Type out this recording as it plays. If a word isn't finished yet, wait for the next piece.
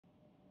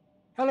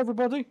Hello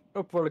everybody,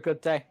 hope you're all a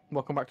good day.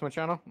 Welcome back to my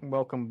channel, and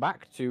welcome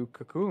back to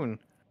Cocoon.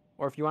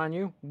 Or if you are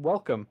new,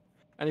 welcome.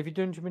 And if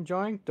you're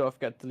enjoying, don't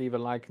forget to leave a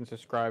like and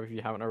subscribe if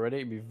you haven't already.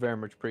 It'd be very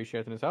much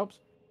appreciated and this helps.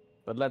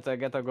 But let's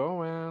get that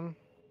going.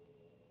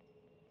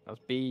 That's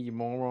B, you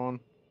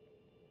moron.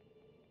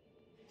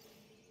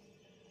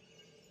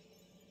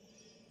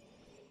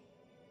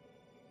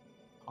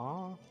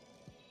 Ah.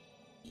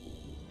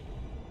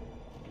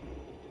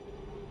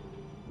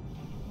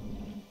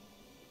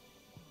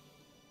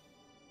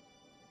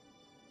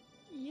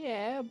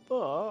 Yeah,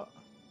 but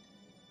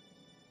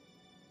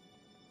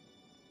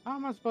how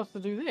am I supposed to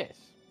do this?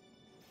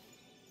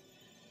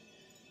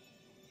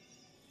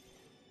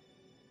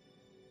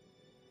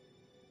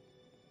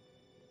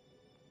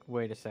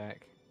 Wait a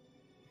sec.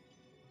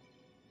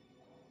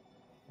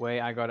 Wait,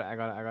 I got it.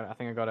 I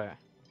think I got it.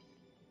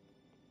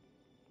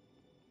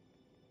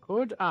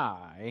 Could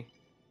I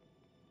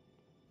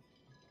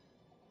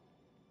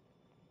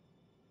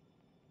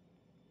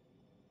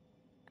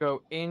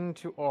go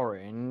into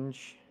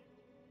orange?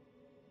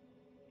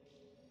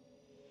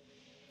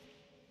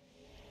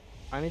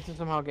 I need to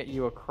somehow get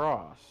you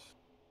across.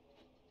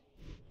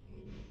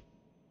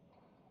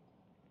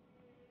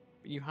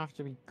 But you have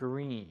to be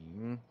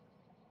green.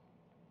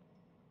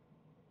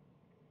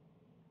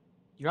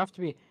 You have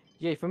to be,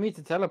 yeah, for me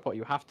to teleport,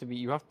 you have to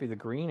be the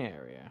green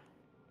area.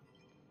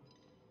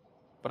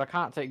 But I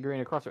can't take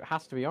green across, so it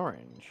has to be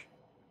orange.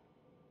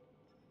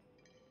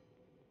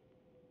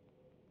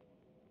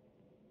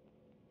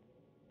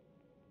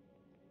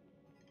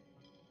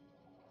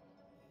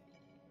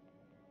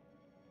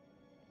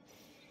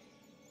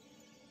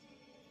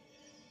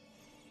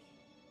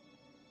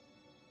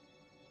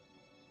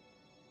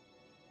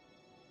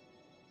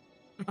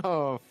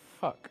 Oh,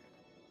 fuck.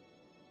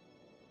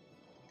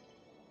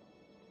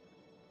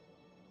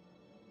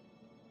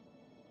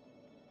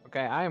 Okay,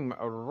 I'm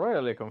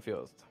royally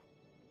confused.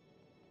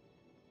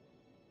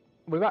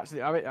 I've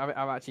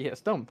actually hit a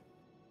stump.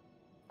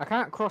 I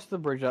can't cross the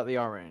bridge at the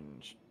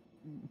orange.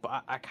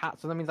 But I can't,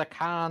 so that means I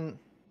can't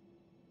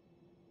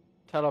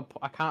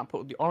teleport, I can't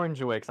put the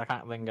orange away because I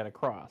can't then get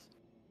across.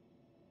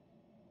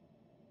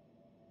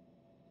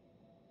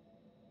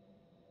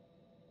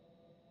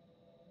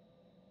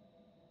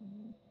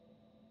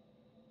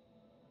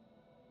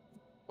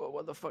 Well,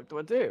 what the fuck do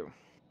I do?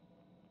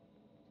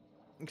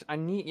 I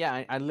need,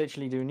 yeah, I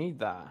literally do need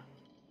that.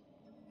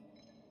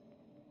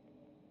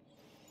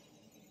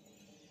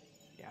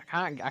 Yeah,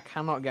 I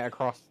cannot get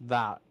across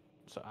that.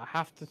 So I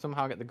have to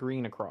somehow get the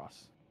green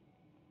across.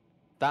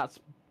 That's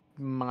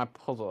my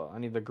puzzle. I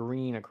need the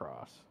green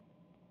across.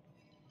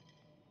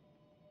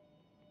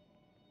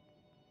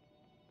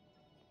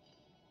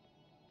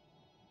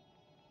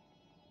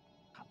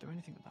 Can't do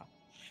anything with that.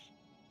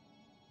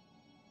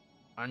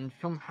 And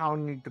somehow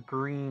need the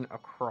green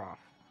across.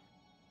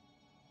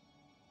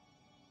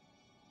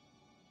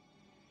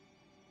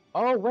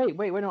 Oh wait,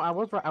 no, I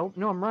was right.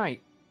 No, I'm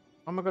right.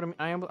 Oh my god,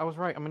 I was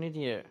right. I'm an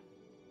idiot.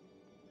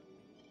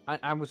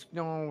 I was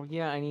no,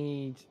 yeah. I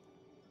need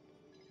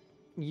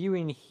you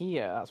in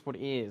here. That's what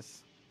it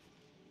is.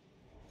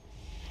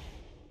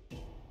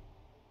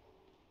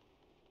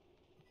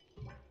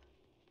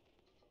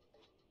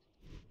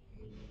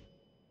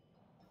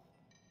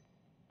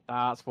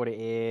 That's what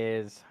it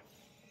is.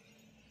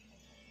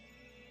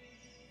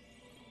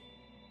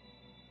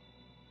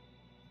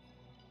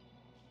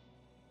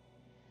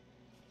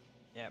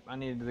 Yep, I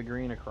needed the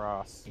green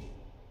across.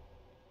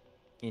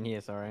 In here,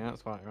 sorry,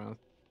 that's what it was.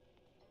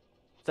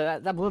 So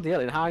that bloody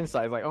hell in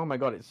hindsight is like, oh my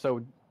god, it's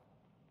so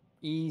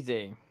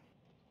easy.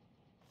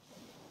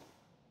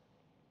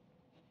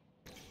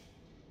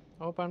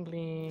 Open,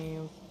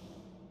 please.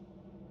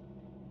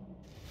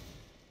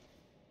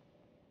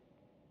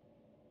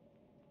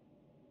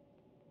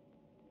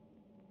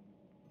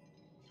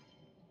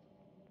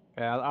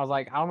 Yeah, I was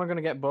like, how am I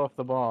gonna get both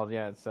the balls?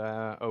 Yeah, it's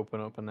open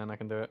up and then I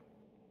can do it.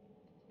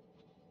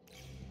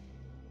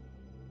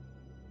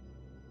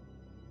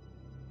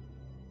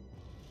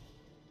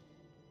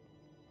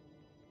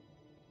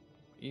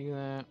 You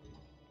there.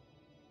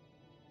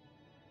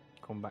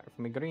 Come back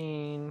for me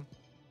green.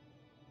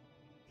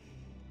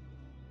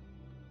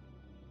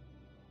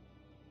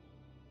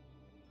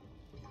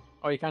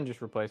 Oh, you can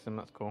just replace them,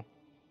 that's cool.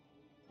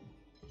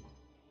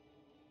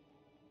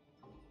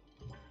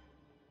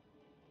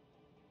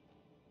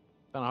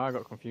 Don't know how I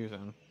got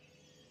confusing.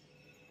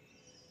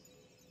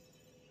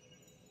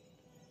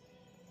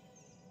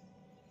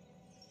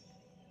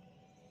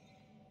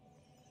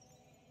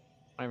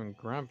 I even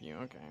grab you,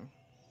 okay.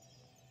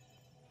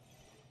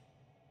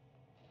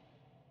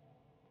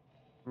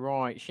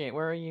 Right, shit,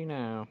 where are you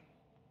now?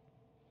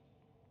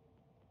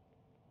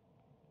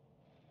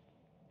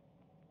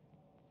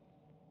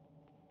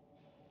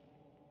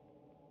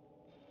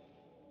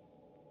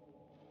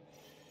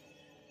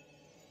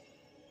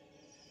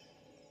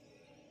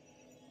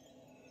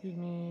 Excuse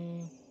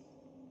me.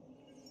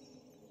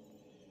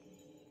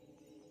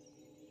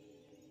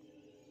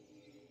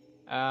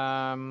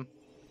 Um.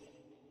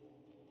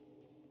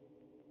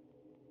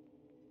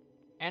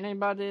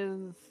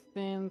 Anybody's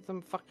seen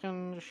some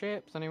fucking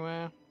ships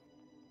anywhere?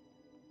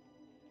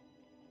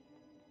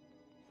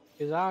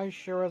 Because I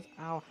sure as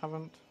hell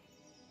haven't.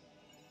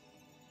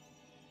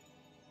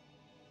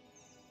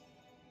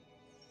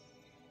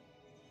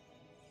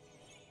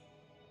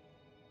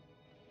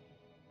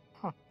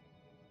 Huh.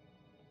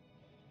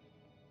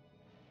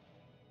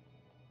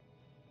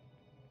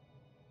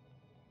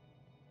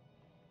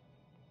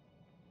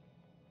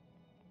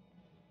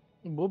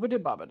 Boobity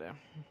bobbity.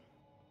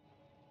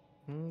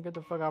 Get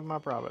the fuck out of my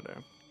property.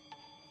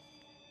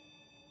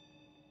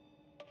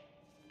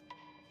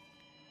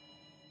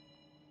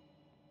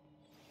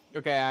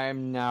 Okay, I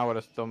am now at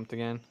a stumped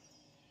again.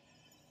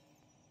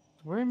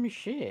 Where are my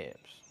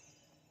ships?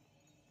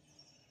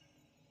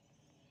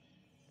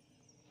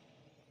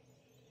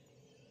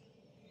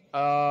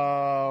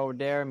 Oh,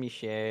 there are me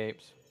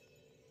shapes.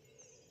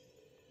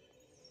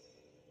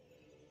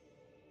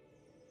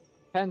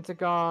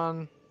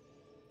 Pentagon,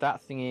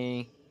 that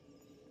thingy,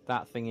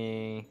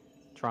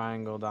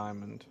 triangle,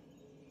 diamond.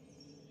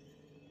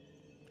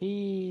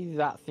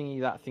 That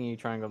thingy,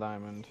 triangle,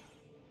 diamond.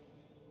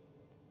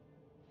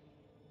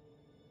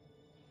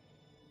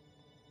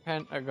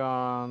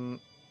 Pentagon,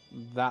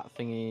 that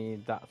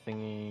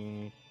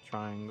thingy,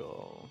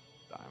 triangle,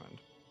 diamond.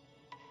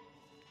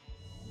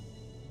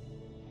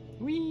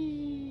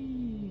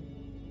 Whee!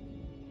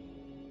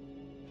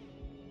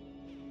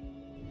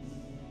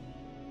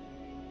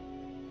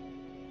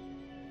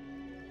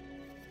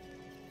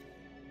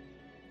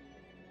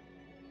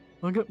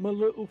 I get my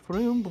little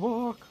friend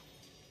back.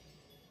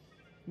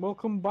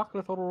 Welcome back,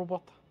 little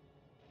robot.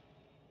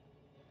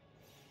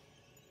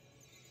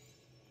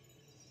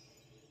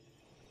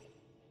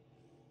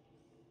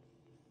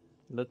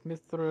 Let me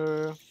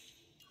through.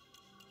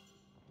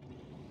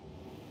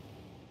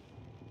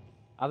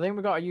 I think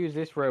we gotta use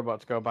this robot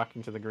to go back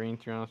into the green,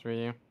 to be honest with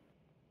you.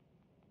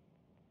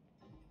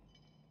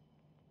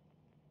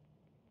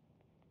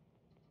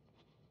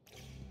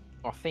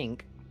 I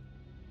think.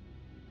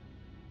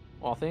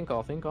 I think.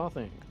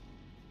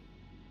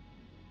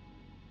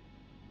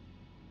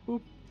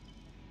 Boop.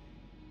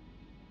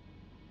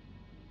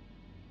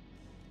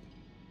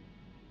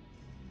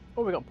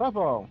 Oh, we got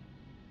purple.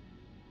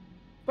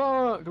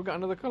 Fuck, we got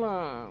another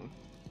colour.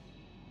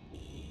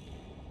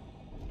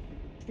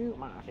 Shoot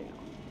myself.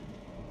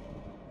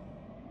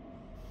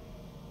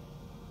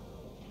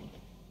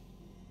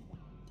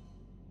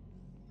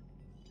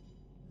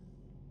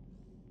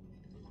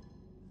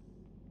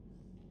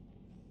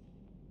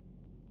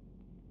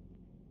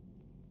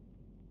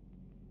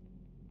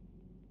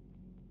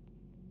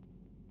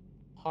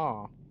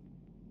 Huh.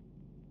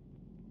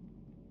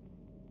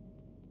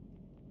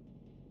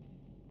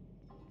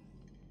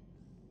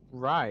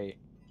 Right.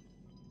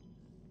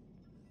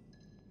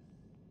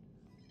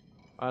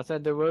 I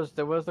said there was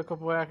a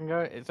couple way I can go.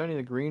 It's only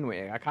the green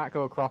way. I can't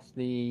go across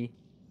the.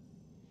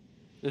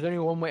 There's only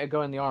one way to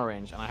go in the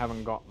orange, and I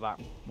haven't got that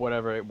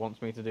whatever it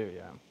wants me to do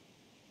yet.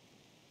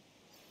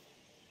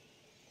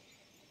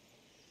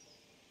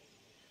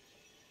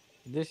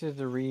 This is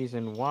the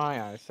reason why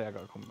I say I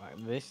gotta come back.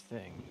 This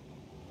thing.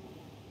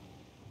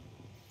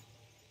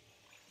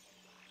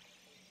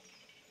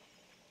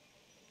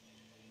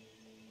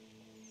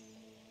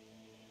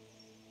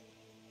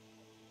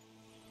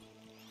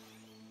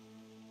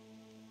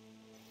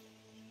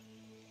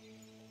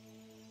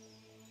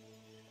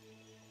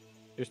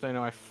 Just so you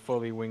know, I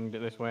fully winged it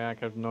this way. I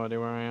have no idea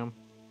where I am.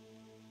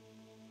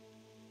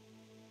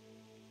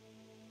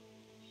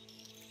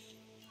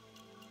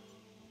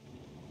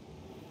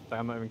 So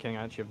I'm not even kidding.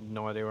 I actually have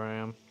no idea where I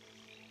am.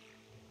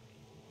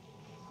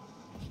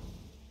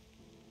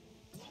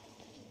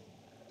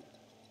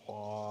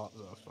 What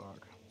the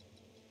fuck?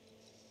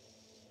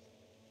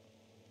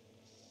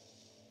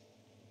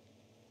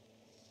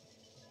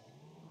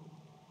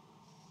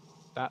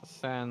 That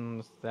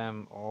sends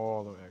them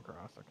all the way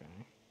across.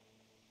 Okay.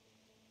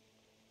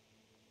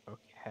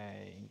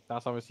 Okay,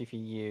 that's obviously for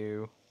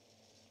you.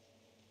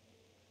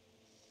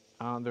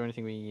 Can't do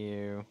anything with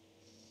you.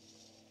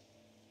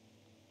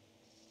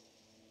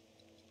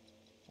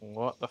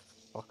 What the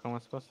fuck am I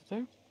supposed to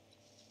do?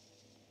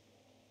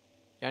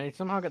 Yeah, I need to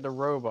somehow get the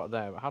robot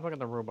there, but how do I get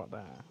the robot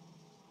there?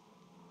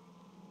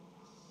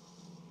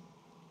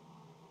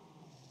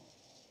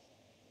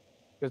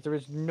 Because there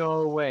is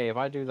no way, if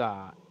I do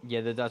that,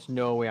 yeah, that's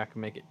no way I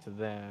can make it to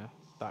there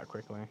that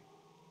quickly.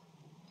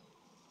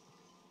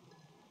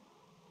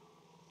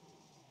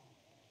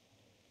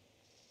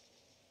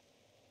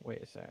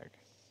 Wait a sec.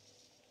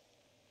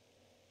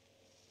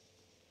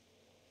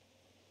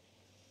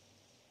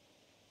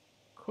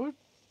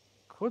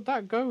 Could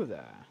that go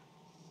there?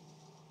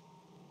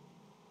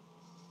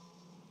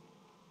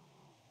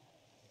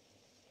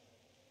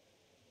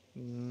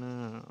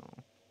 No.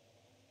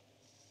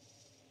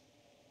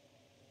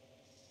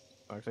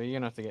 Fuck, so you're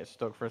gonna have to get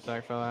stuck for a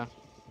sec, fella.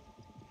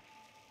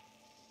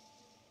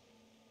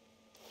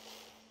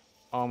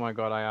 Oh my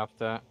god, I have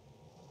to.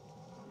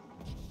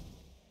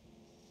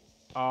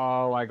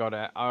 Oh, I got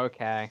it.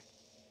 Okay.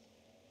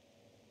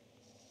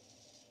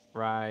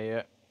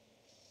 Right.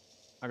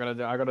 I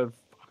gotta.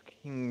 Fuck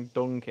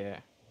donkey.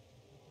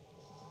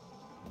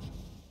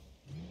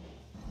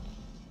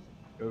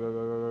 Go, go,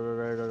 go, go, go,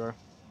 go, go, go.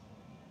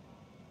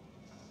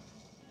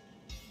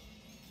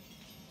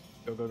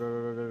 Go, go, go,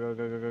 go, go, go,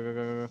 go, go, go,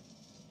 go, go.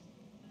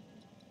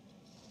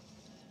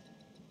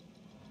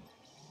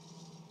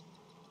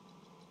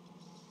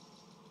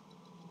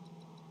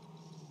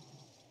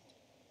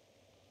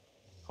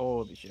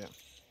 Holy shit.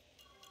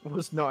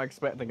 Was not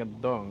expecting a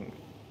dunk.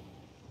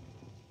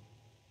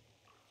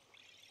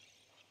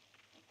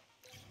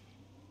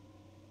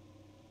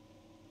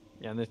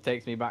 Yeah, and this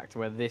takes me back to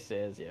where this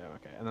is. Yeah,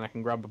 okay. And then I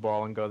can grab the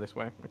ball and go this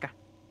way. Okay.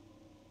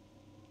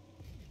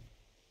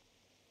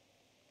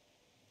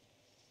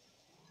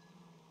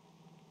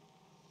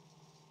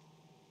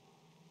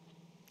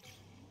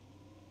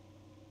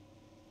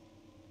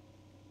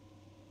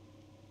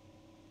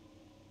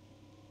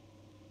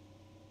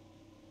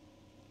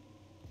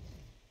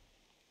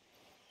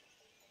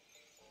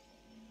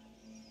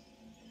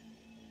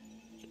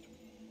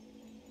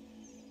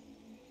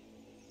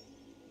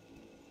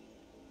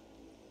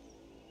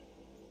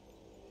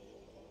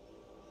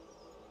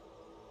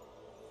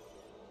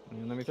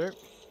 And let me through.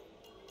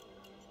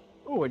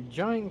 Oh, a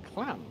giant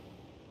clam.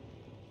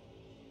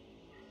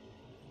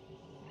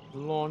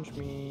 Launch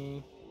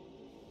me.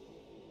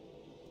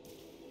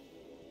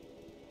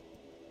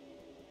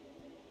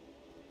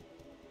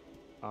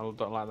 I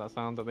don't like that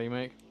sound that they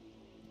make.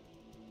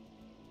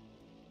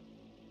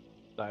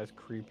 That is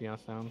creepy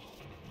ass sound.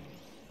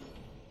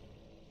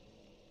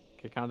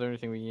 Okay, can't do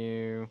anything with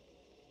you.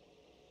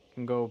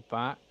 Can go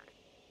back.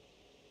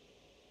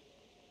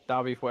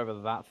 That'll be for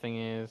whatever that thing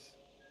is.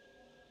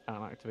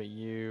 Can't activate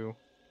you.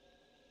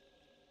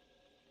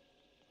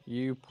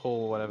 You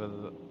pull whatever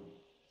the...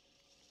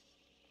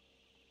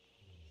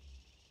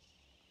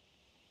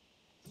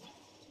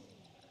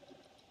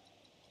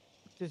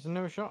 There's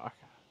no shot.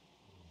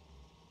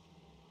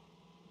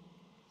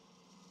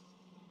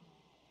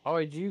 Oh,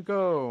 did you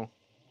go?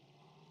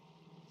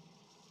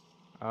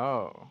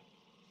 Oh.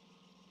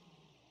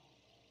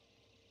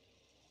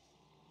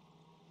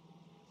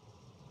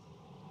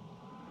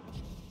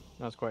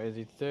 That's quite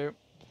easy to do.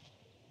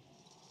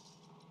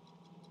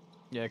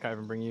 Yeah, I can't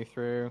even bring you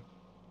through.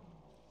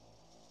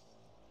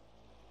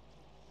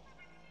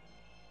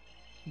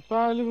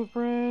 Bye, little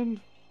friend.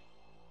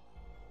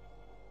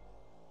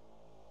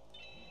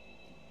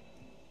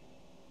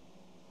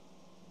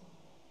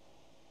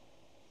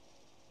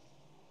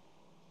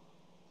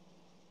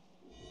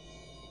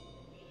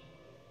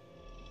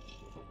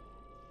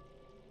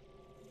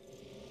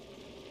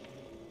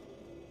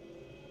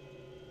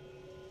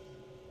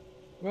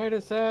 Wait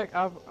a sec.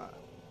 I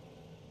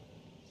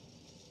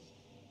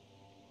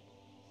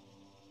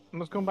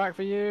must come back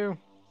for you.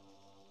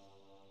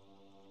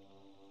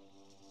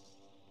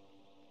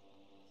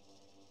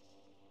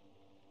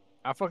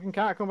 I fucking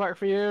can't come back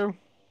for you.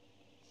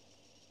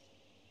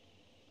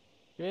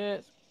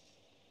 Yes.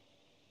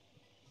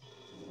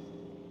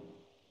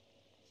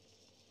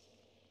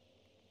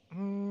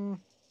 Hmm.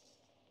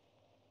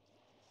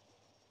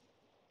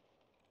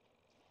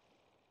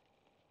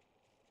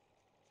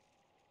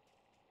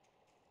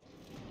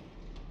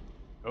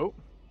 Oh.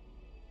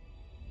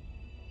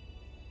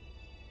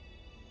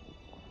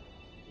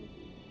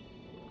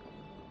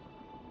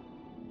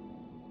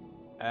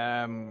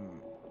 Um.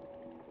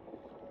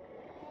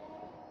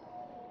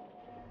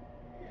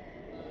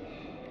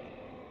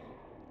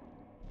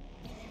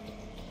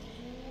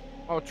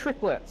 Oh,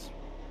 triplets.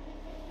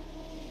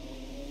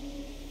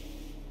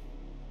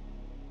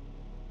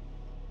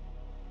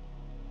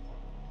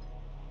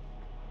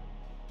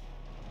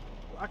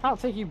 I can't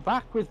take you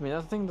back with me.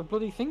 That's the thing. The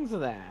bloody things are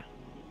there.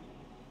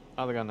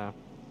 Oh, they're gone now.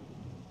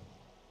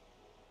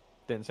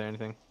 Didn't say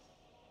anything.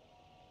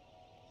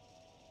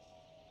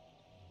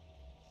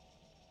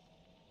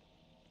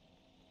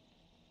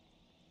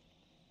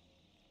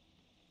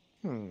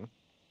 Hmm.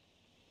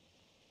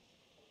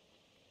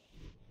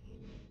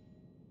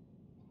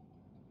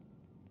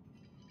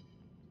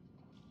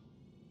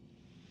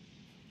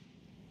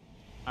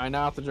 I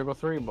now have to juggle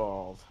 3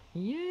 balls.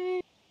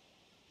 Yay!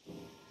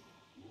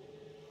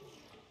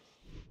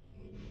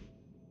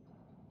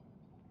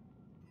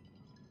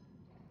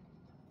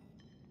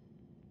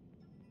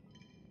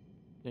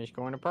 He's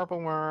going to purple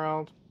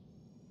world.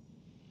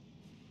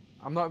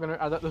 I'm not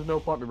gonna. There's no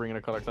point me bringing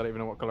a color because I don't even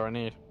know what color I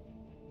need.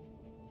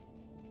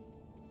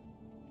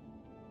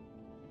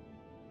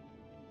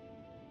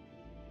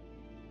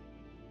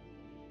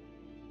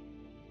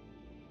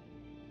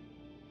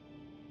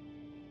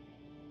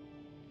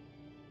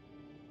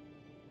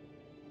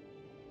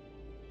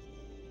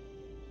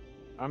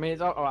 I mean,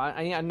 it's. Oh,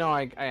 I know.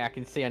 I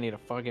can see I need a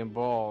fucking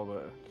ball,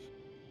 but.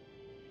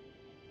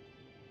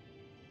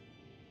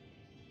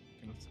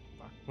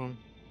 Back one.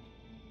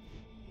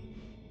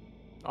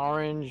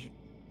 Orange.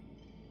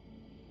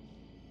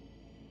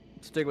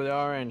 Stick with the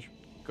orange.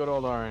 Good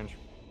old orange.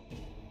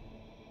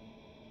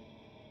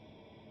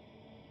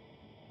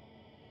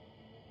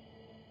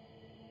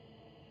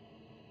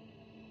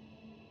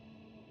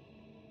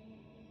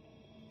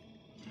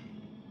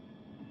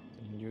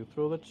 And you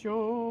throw the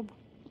job.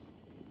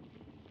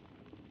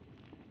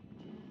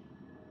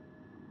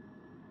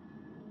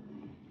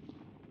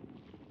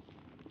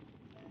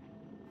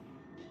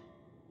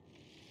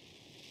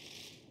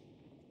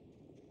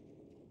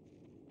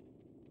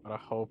 But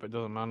I hope it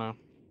doesn't matter.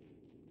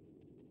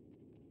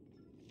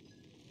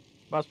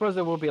 But I suppose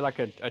there will be like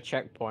a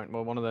checkpoint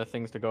where one of the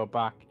things to go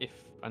back if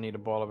I need a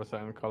ball of a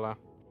certain color.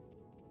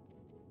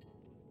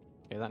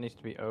 Okay, that needs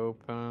to be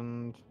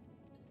opened.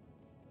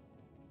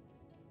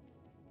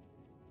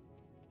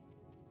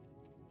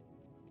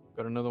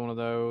 Got another one of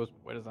those.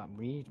 Where does that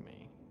lead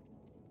me?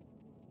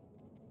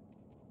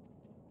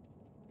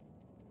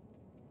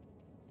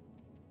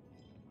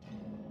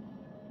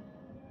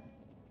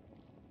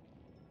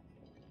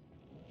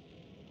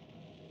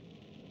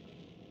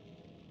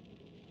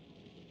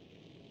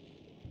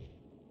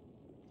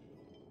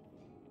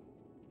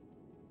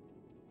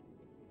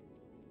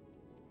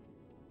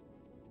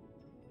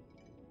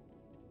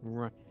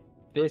 Right.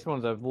 This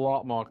one's a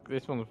lot more.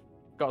 This one's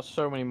got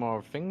so many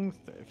more things.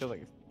 I feel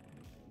like it's...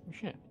 Oh,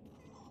 shit.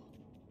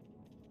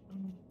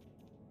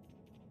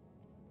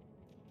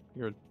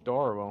 You're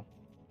adorable.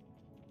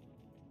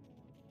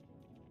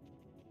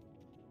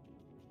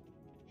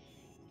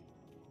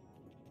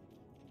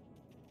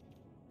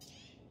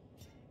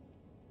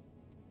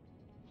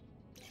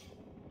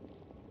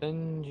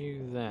 Send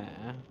you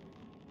there.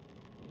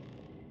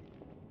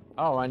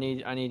 Oh, I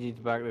need you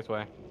to back this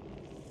way.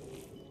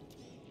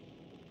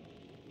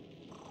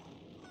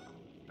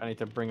 I need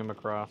to bring him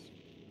across.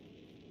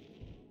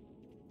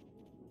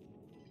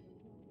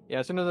 Yeah,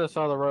 as soon as I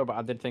saw the robot,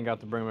 I did think I had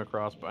to bring him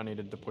across, but I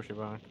needed to push it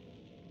back.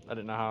 I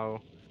didn't know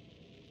how.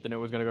 Didn't know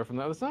it was gonna go from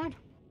the other side.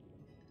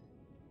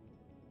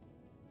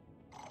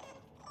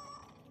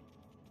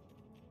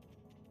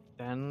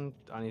 Then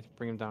I need to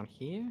bring him down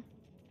here.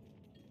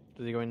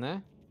 Does he go in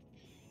there?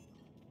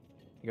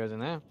 He goes in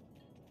there.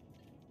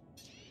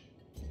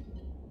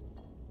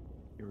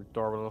 You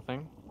adorable little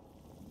thing.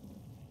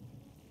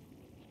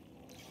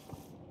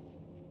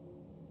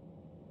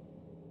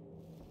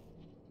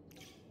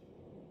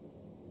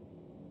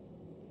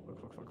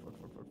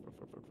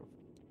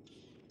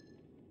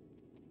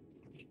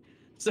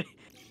 See,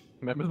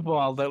 remember the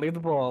ball. Don't leave the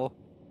ball.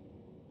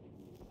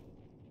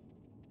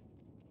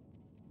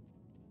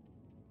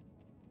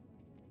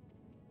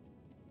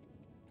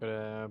 Got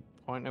a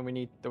pointer.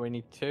 Do we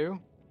need two?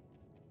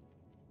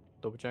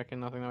 Double checking.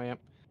 Nothing there yet.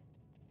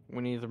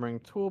 We need to bring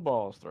tool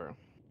balls through.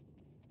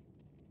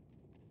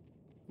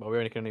 Well, we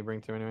only can only bring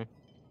two anyway.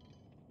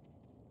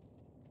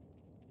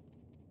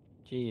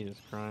 Jesus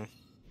Christ.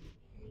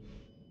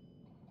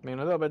 I mean,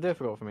 a little bit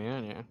difficult for me,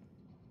 aren't you?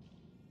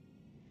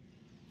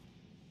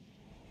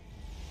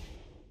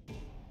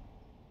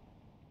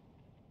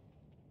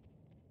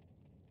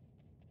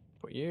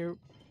 Put you.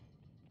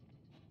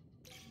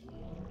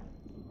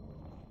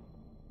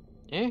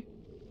 Yeah?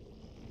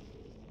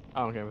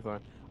 Oh, okay, we're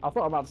fine. I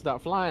thought about to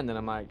start flying, then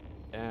I'm like,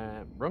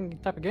 wrong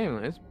type of game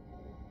it is.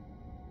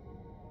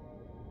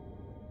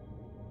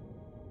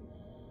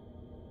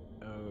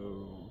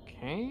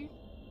 Okay.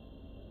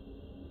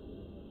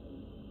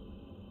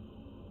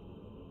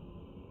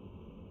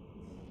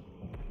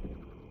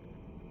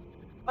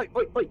 Oi,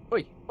 oi, oi,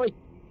 oi, oi,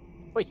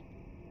 oi,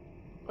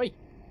 oi,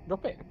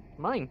 drop it.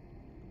 Mine.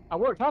 I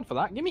worked hard for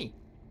that. Gimme.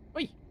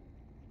 Oi,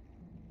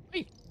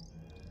 oi,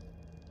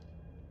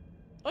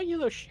 oi, you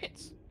little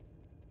shits.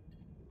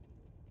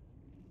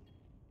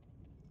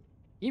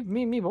 Give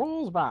me me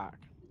balls back.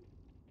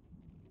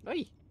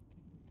 Oi.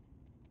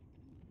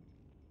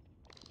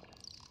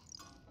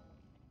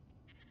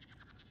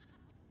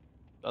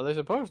 Are they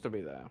supposed to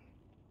be there?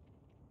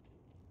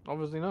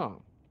 Obviously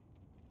not.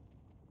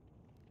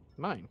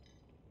 Mine.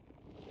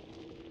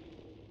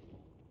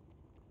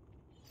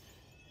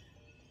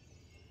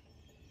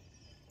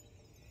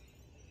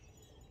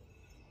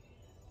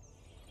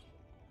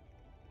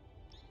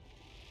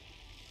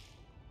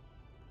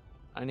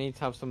 I need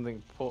to have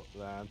something put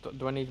there.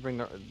 Do I need to bring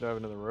do I have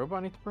another robot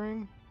I need to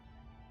bring?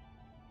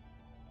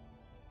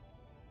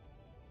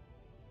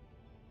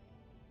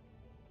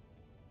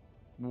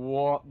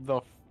 What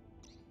the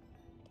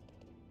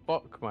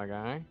fuck, my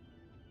guy?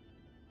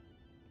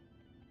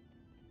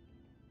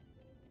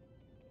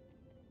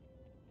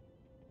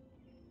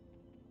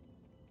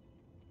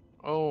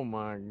 Oh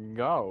my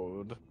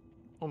god.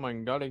 Oh my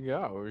golly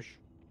gosh.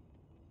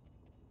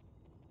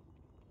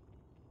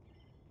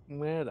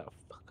 Where the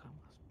fuck am I?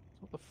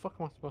 What the fuck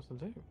am I supposed to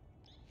do?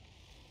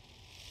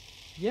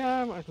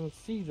 Yeah, I can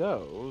see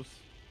those.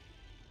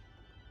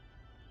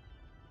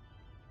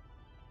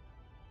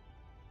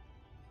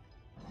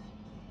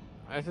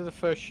 This is the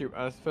first shoot.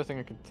 That's the first thing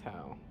I could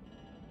tell.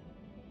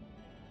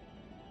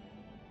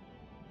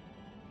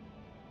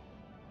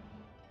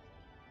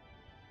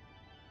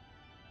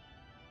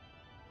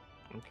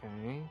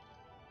 Okay.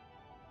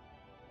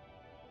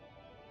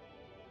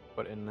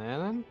 Put in there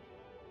then.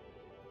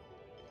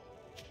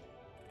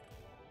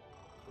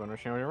 Gonna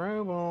show you a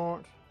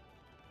robot.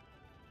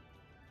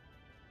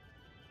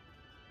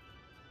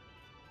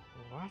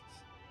 What?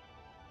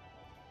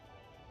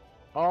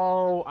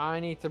 Oh, I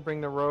need to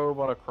bring the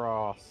robot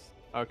across.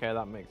 Okay,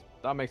 that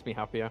makes me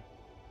happier.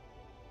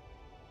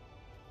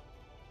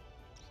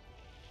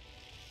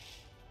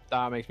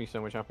 That makes me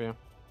so much happier.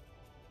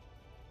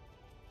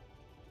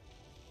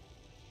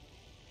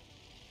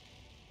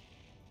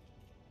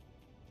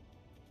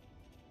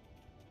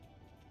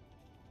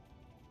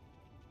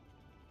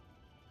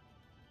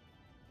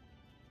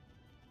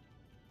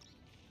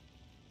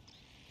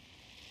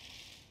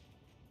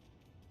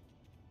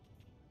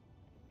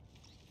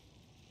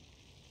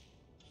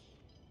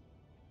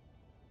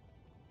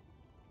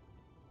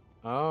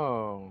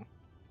 Oh.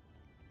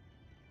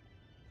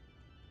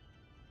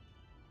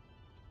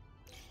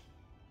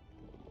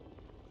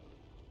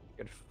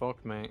 Get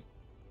fucked, mate.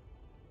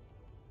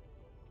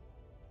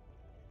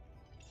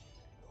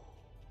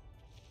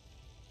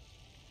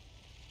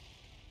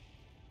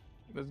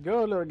 Let's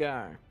go, little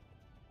guy.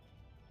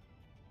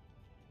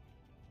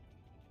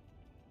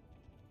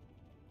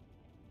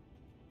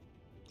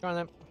 Come on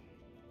then.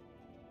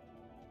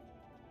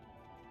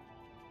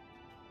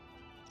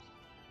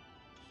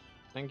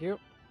 Thank you.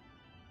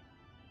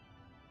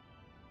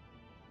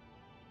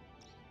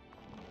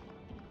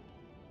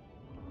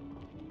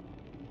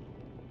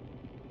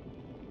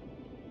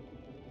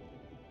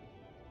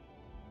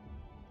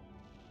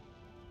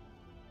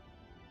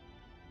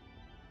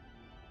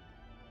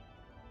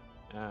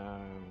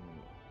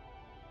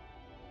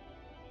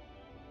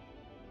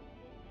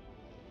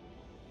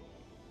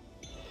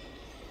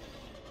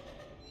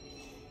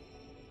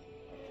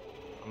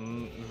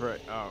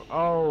 Right. Oh.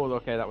 Oh.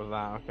 Okay, that was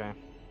that. Okay.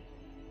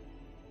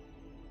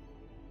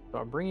 Do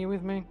I bring you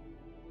with me?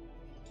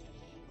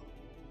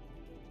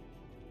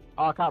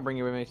 Oh, I can't bring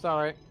you with me.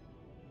 Sorry.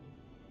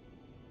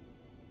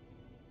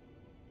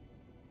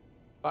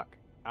 Fuck.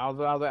 I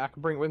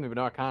can bring it with me, but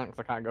no, I can't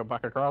because I can't go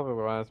back across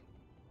otherwise.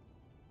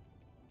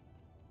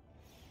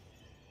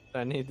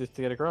 I need this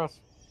to get across.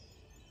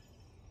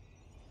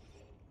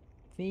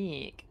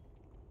 Thick.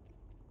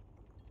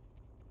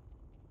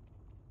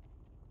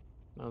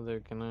 Neither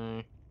can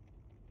I.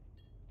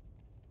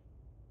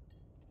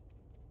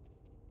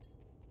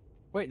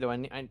 Wait, do I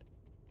need?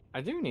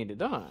 I do need it,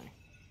 don't I?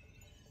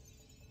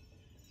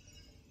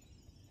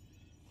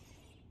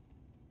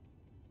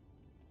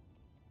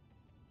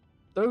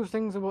 Those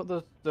things are what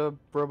the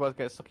robots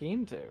get sucky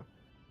into.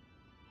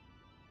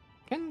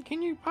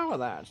 Can you power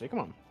that actually? Come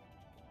on.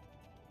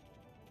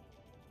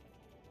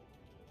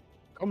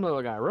 Come,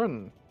 little guy,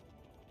 run.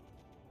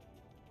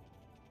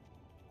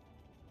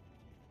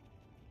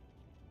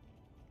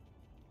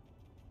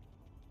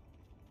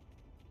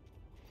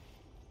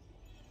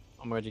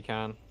 I'm where you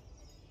can.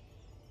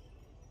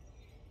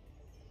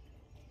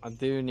 I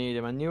do need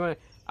him. I knew it.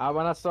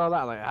 When I saw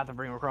that, like, I had to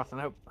bring him across, and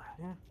I hope.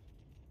 Yeah.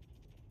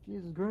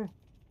 Jesus Christ.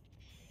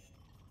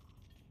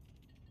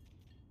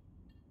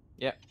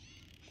 Yep.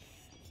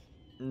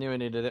 Knew I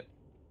needed it.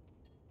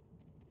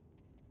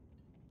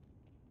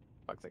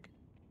 Fuck's sake.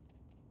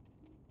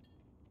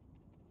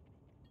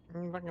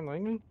 Back in the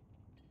England?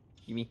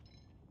 Gimme.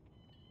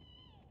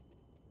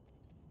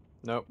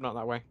 Nope, not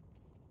that way.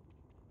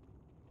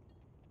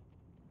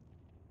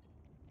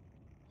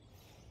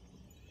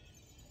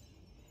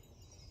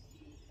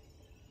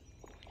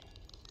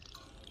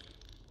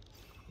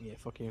 Yeah,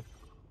 fuck you.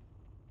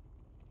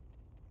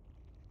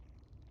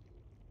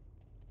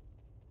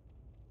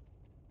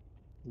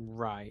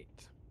 Right.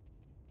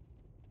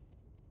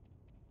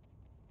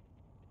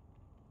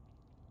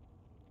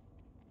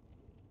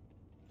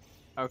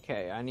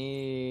 Okay, I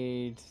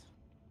need...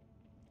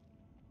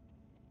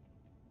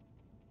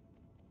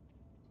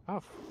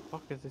 How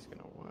fuck is this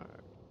gonna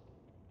work?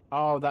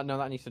 Oh, that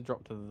needs to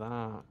drop to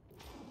that.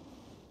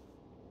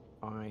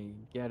 I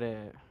get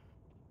it.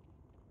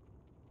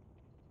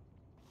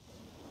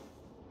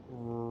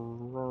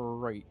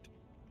 Right.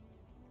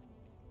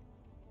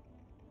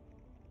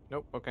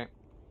 Nope, okay.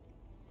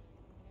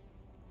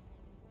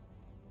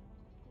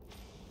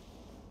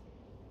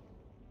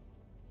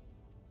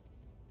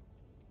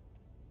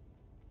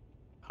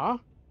 Huh?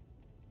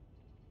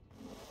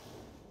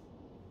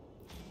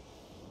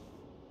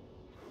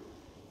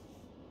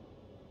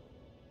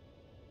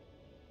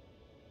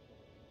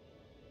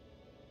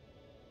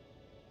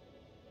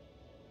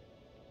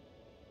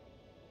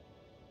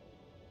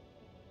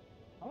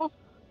 Oh.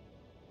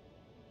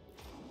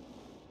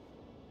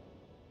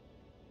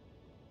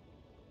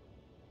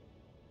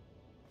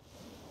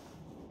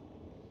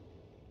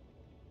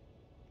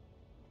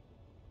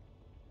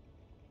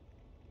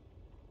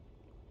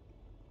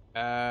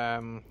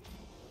 Um...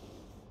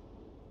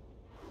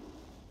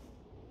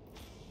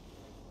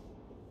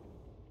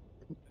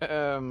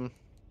 Um...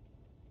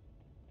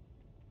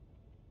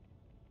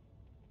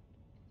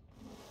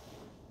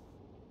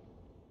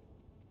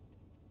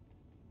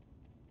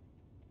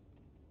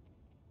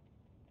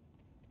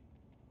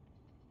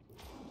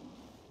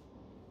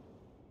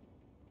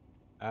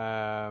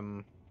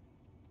 Um...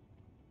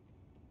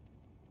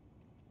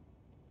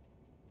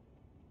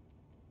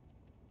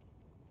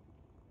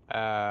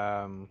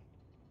 Um...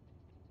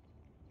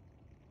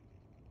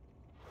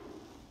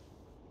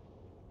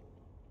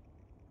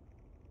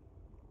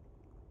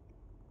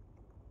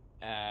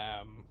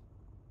 Um...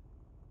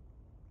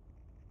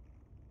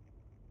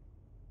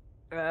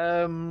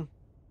 Um...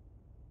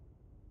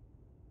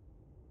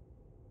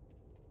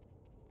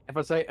 If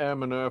I say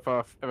and if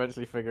I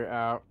eventually figure it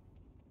out.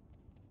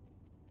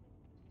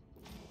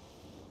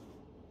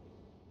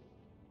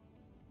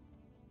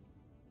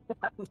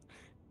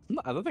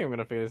 I don't think I'm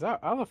gonna figure this out.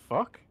 How the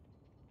fuck?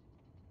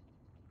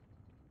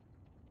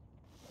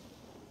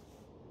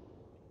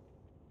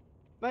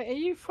 Like, are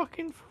you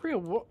fucking for real?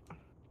 What?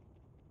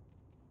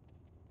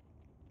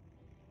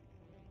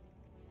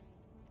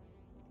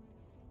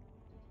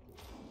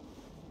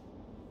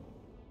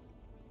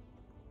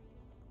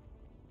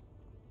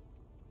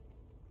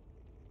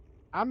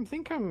 I don't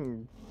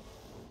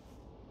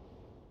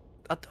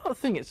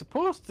think it's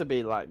supposed to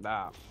be like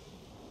that.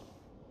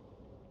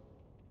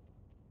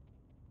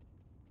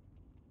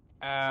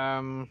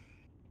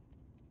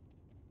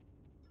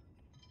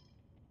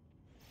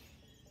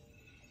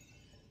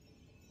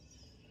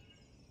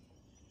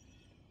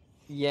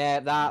 Yeah,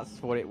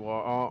 that's what it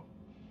was. Oh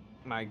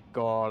my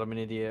god, I'm an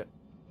idiot.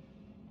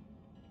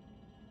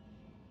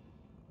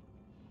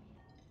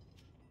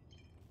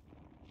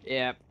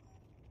 Yep,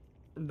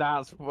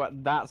 that's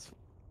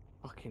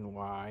fucking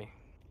why.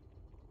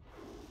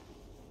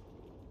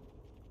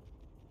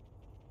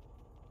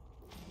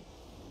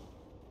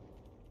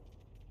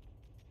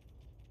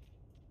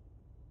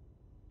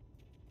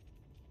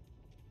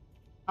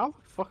 How the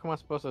fuck am I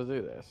supposed to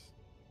do this?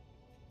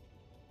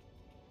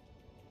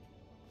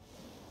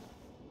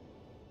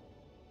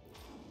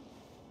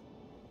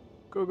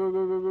 Go, go,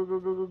 go, go, go, go,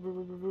 go, go, go,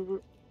 go, go,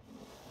 go.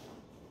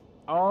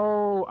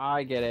 Oh,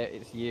 I get it.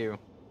 It's you.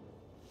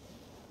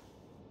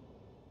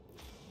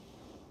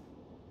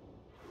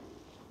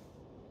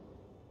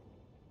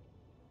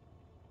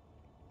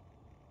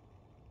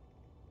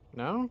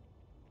 No?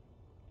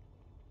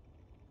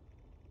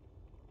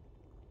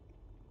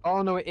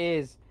 Oh, no, it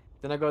is.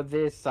 Then I go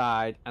this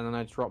side, and then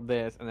I drop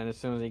this, and then as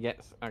soon as he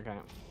gets... Okay.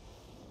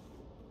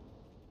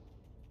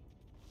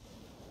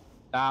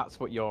 That's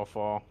what you're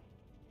for.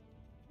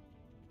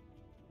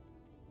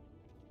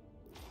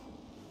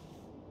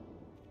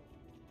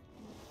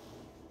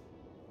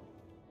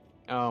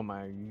 Oh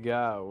my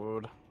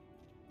god.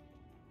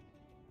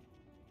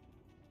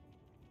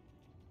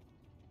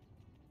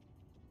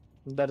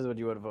 That is what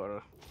you would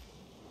for.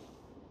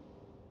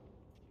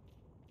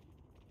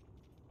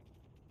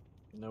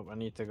 Nope, I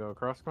need to go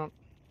across front.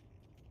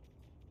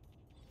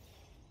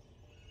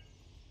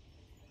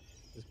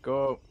 Let's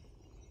go.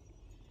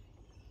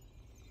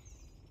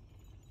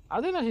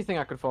 I didn't actually think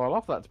I could fall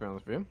off that, to be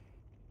honest with you.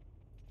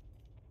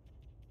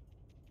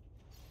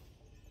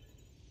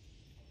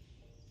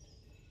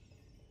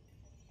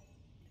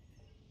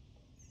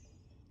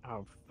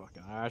 Oh,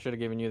 fucking... I should have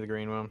given you the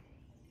green one.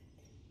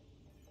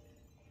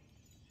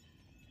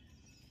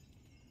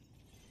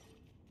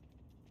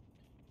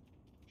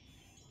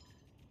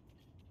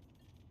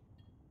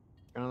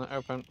 Gonna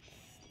open.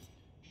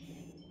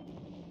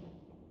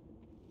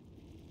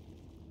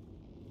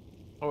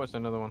 Oh, it's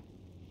another one.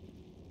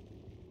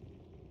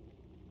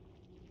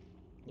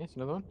 Yes,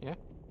 another one, yeah.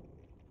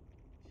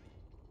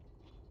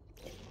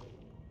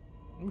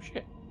 Oh,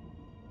 shit.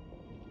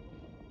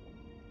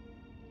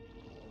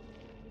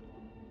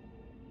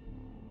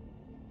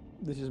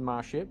 This is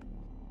my ship.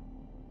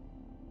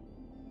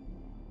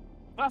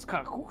 That's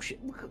kind of cool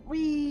shit. Look at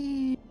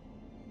me.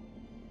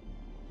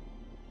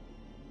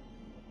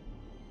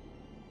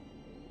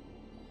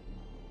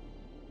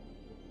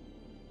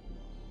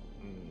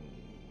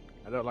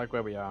 I don't like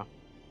where we are.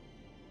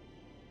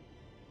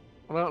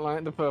 I don't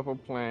like the purple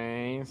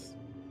place.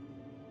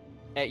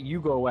 Hey, you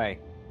go away.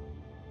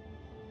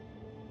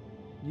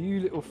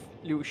 You little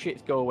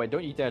shits go away.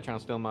 Don't you dare try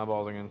and steal my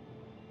balls again.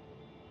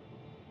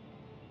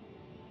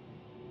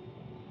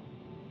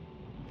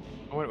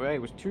 Oh, wait,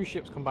 it was two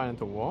ships combined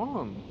into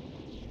one.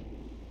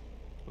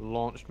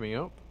 Launched me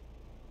up.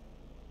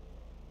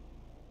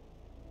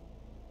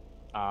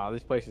 Ah,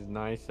 this place is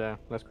nice.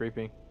 Less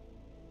creepy.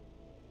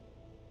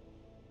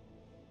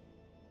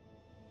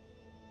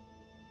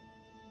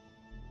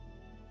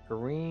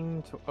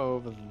 Green to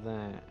over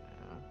there.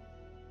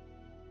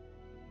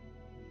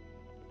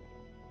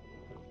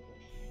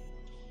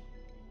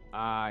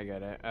 I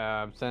get it.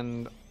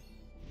 Send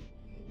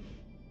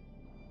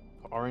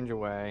orange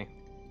away.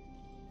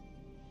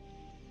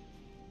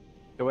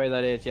 The way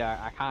that is, yeah,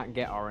 I can't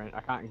get orange.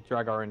 I can't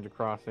drag orange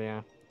across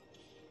here.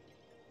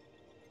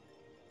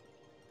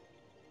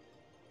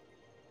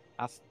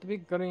 Has to be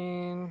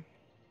green.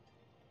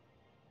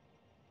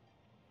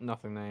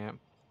 Nothing there yet.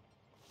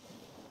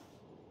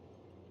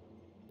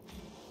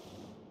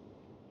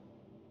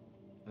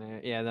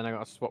 Yeah, then I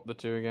gotta swap the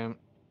two again.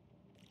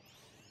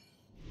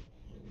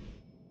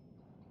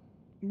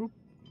 Boop.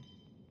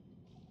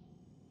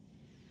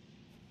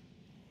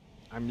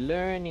 I'm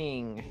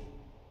learning.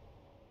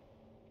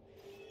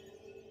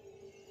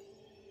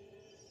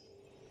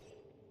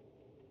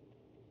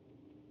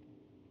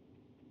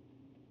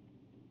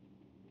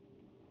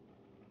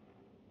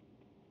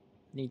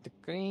 Need the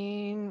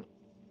green.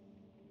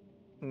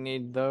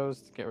 Need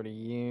those to get rid of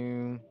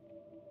you.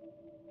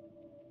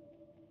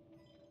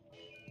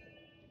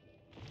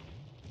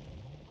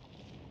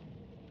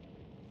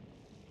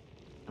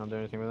 I'll do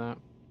anything with that.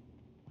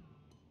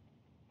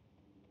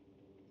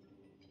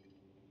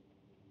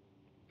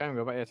 Can't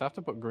go back. Yes, I have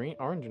to put green,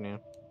 orange in here.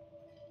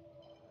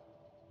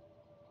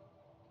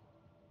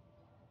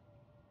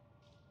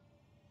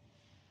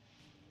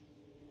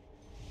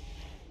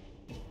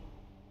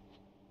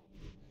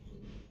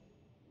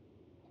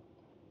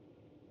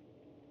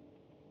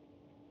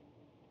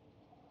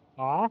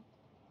 Aw.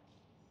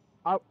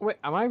 Wait,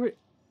 am I?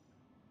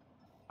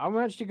 I'm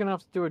actually gonna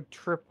have to do a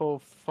triple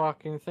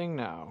fucking thing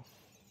now.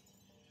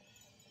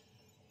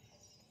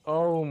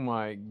 Oh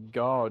my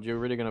god, you're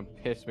really gonna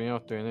piss me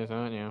off doing this,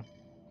 aren't you?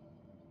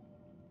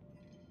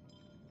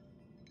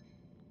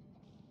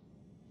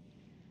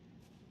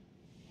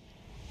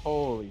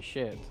 Holy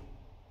shit.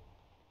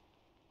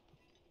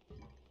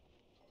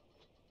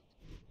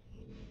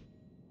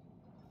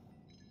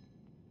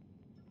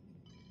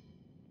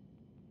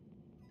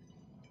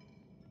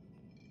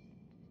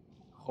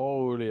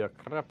 Holy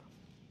crap.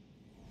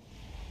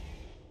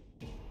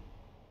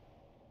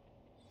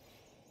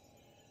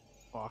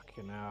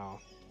 Fucking hell.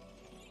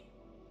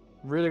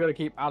 Really gotta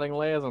keep adding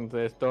layers onto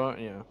this, don't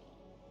you?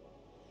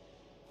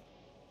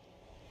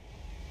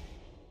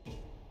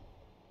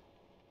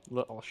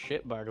 Little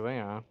shitbags they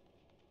are.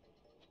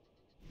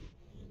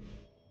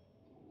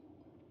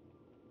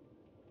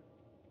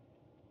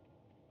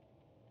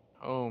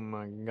 Oh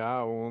my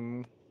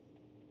god.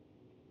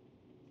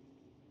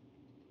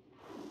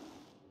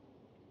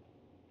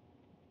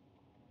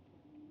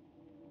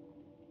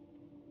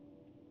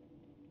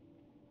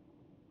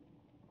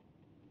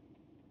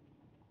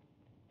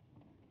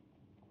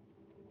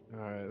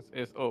 Alright,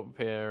 it's up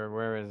here.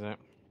 Where is it?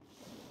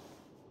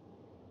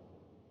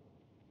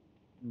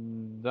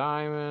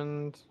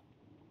 Diamond.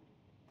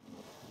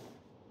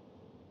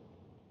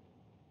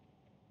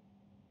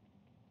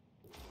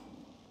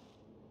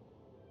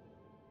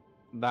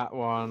 That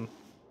one.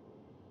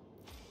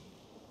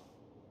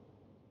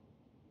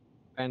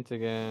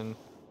 Pentagon.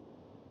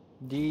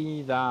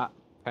 D, that,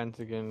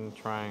 pentagon,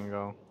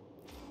 triangle.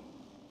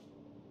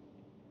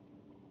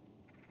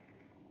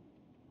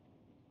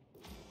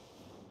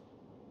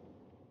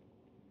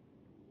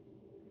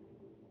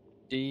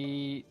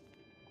 D,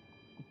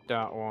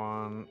 that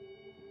one,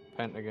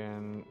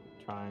 pentagon,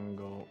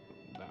 triangle,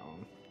 that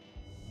one.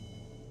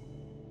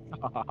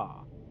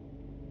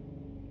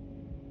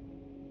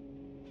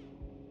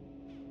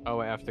 Oh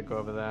wait, I have to go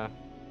over there.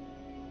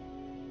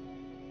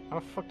 How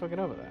the fuck do I get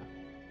over there?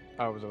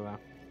 Oh, it was over there.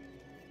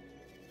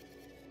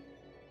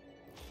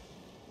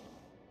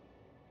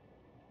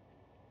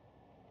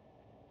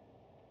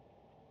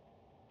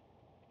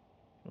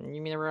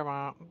 You mean a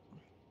robot?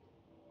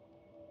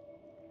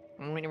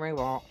 I mean a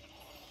robot.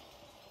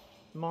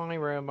 My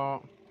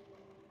robot.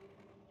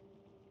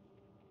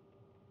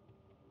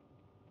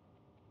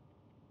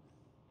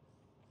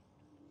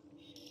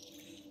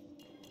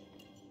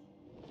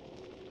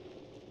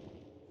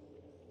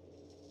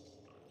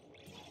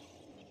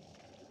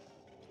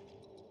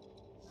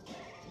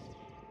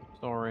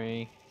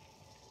 Sorry.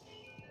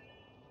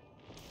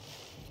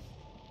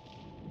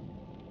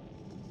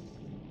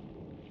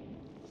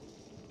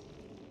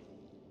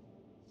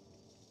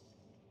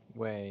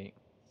 Wait.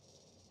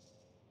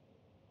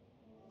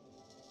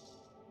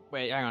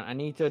 Wait, hang on. I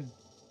need to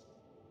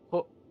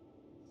put.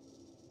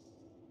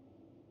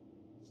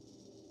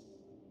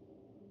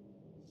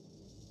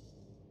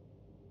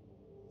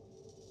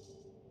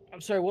 I'm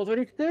sorry, what do I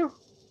need to do?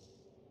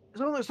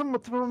 There's only something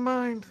to my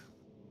mind.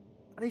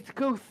 I need to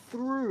go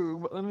through,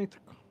 but I need to.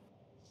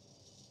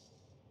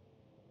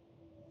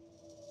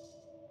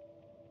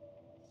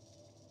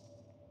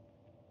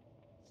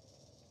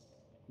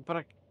 But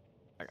I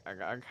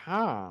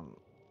can't.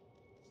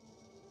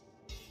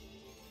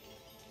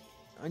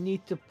 I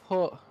need to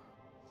put.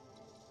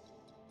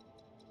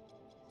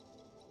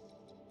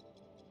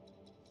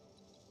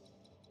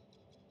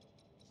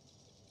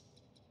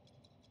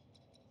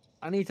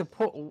 I need to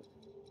put.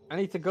 I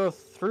need to go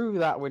through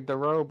that with the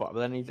robot, but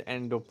then I need to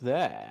end up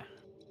there.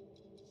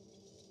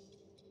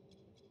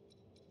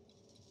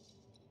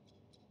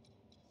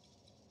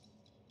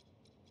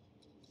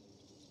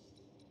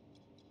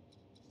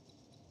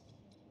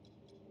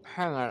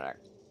 Hang on.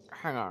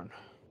 Hang on.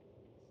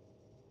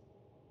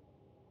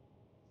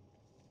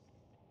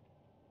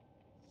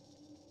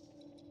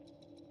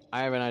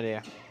 I have an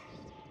idea.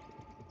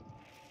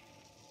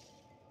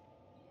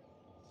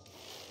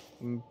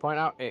 Point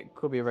out, it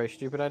could be a very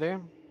stupid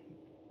idea.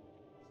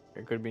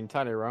 It could be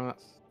entirely wrong.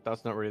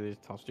 That's not really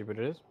how stupid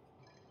it is.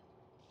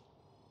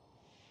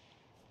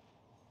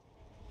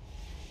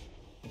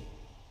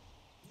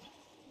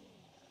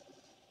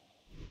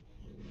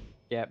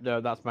 Yeah, no,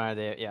 that's my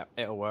idea. Yeah,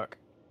 it'll work.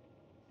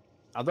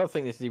 I don't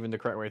think this is even the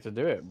correct way to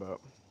do it, but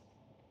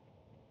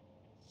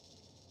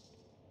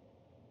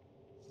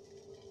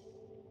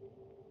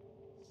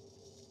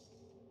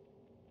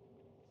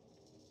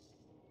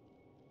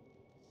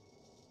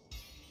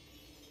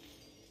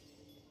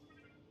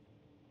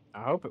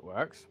I hope it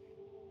works.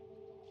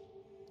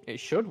 It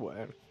should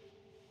work.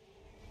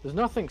 There's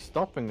nothing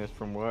stopping this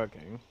from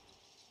working.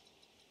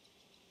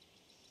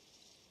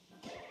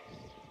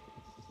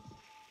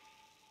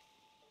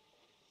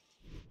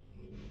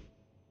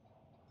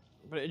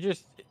 But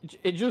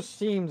it just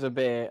seems a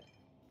bit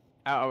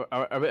out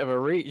of a bit of a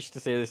reach to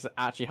say this is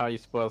actually how you're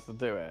supposed to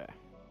do it.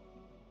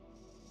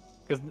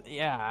 Because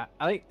yeah,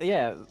 I think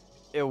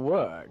it'll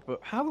work. But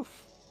how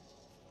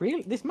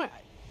really this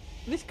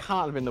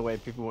can't have been the way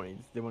people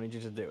wanted you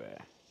to do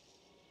it.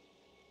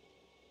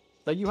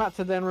 So you had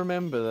to then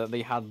remember that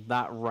they had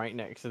that right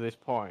next to this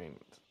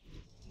point.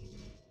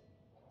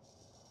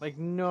 Like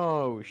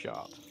no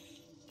shot.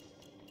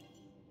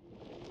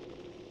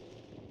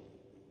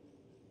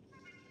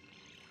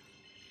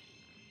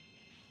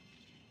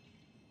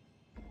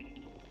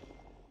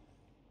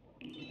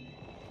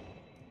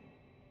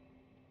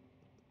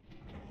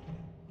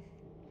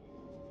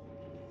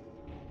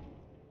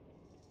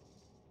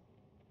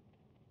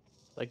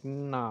 Like,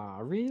 nah,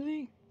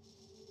 really?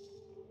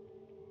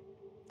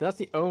 That's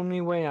the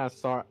only way I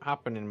saw it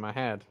happen in my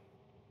head.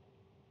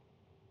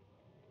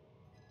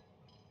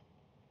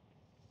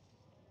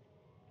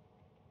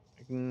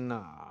 Like,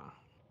 nah.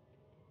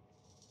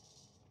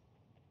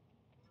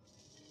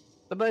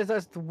 But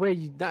that's the way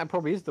you, that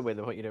probably is the way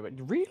what you do it.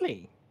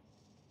 Really?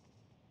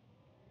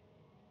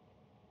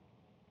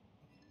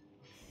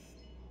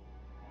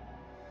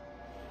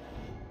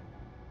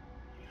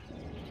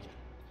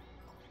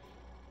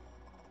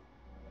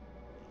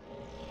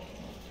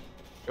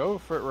 Go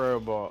for it,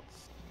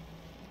 robots.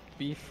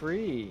 Be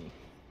free.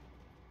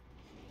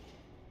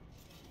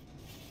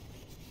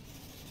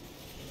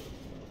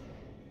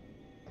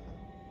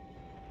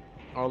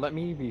 Oh, let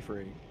me be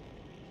free.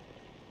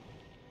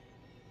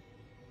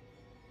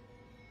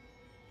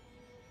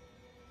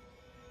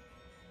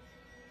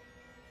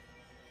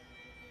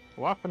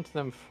 What happened to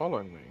them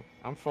following me?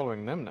 I'm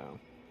following them now.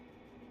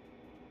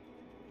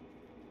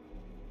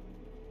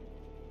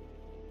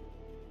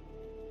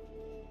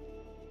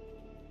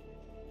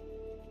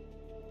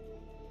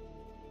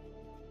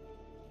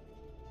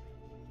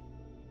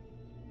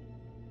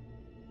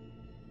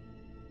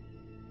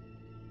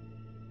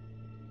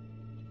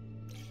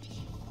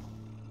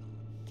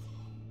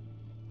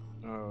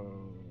 Oh.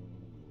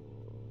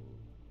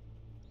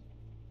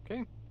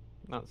 Okay.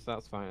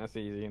 That's fine. That's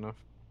easy enough.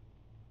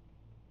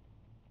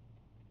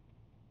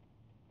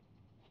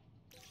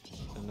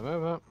 Send them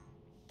over.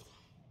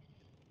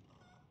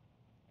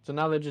 So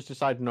now they just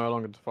decide no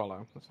longer to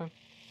follow. That's fine.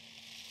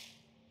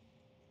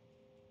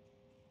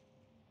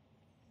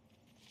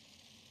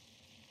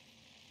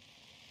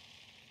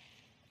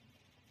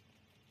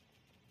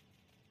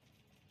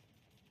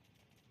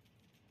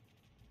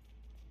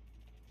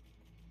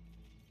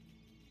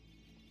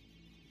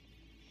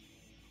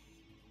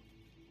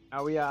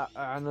 Are we at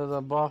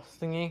another boss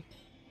thingy?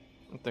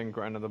 I think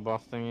we're at another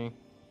boss thingy.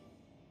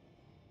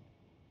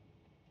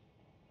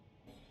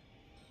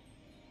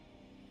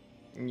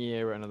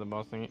 Yeah, we're at another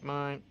boss thingy.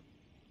 Mine.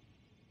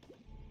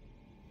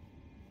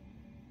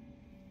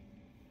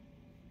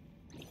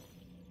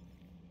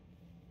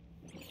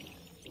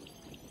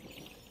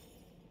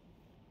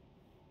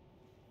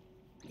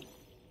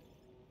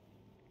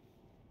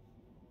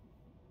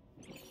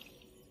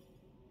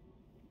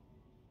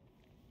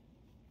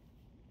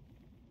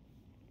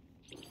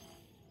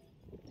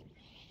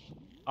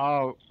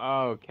 Oh,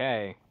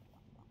 okay.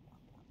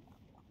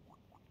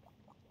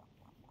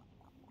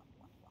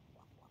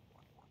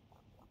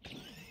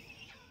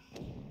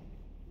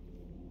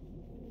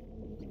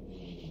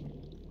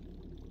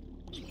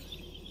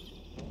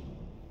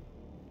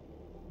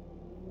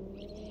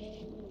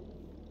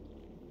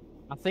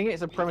 I think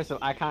it's a premise of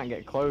I can't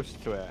get close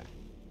to it.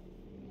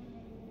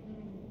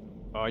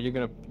 Oh, you're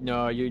gonna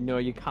no,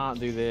 you can't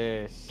do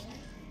this.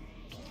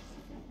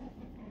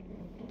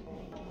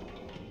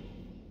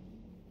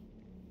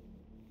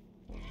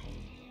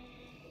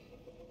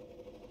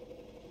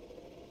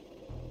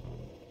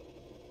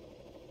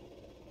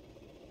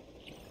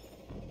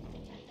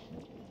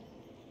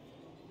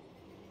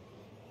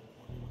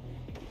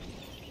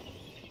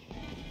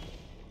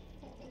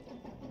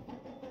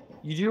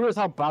 You do realize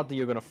how badly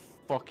you're gonna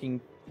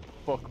fucking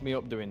fuck me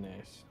up doing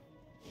this?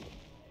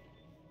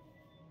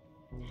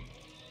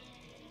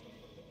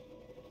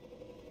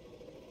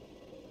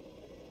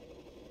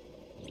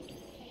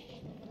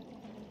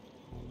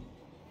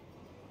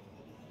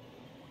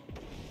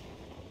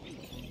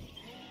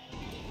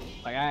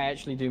 Like, I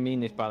actually do mean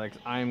this badly,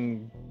 because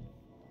I'm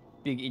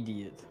big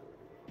idiot.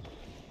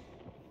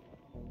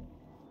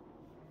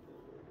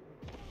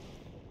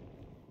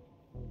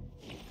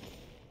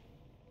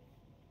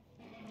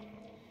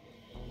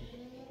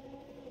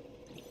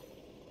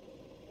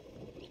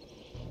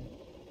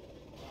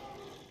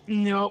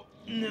 Nope,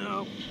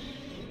 nope.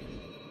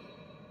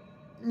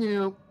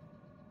 Nope.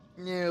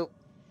 Nope.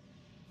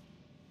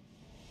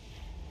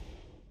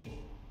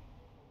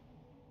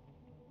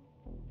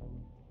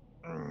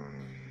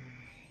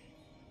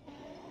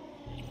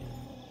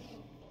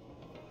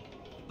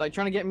 Like,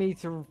 trying to get me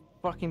to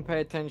fucking pay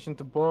attention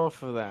to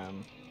both of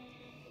them.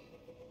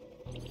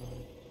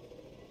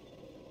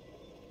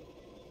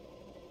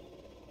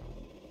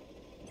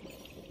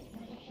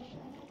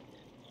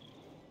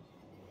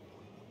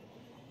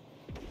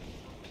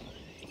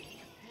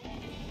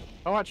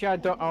 Oh, actually, I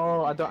don't.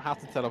 Oh, I don't have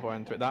to teleport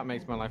into it. That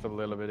makes my life a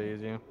little bit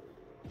easier.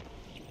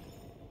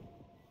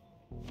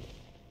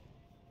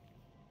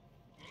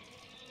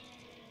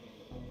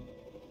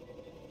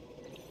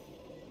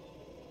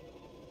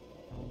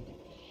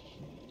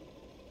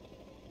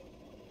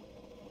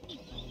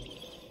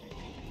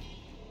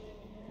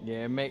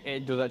 Yeah,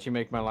 it does actually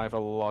make my life a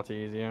lot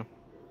easier.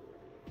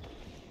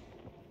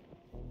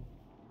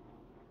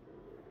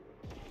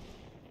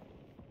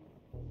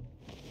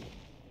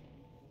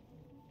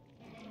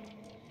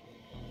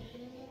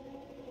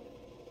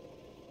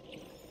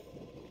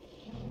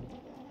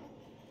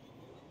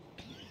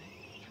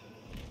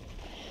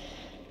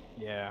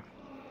 Yeah.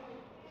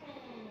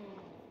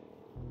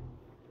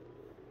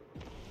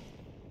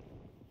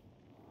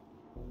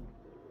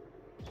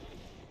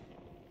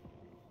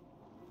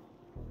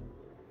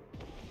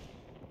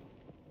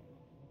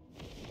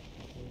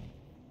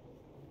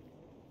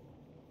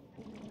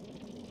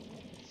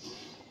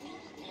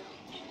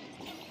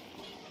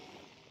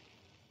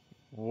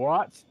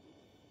 What?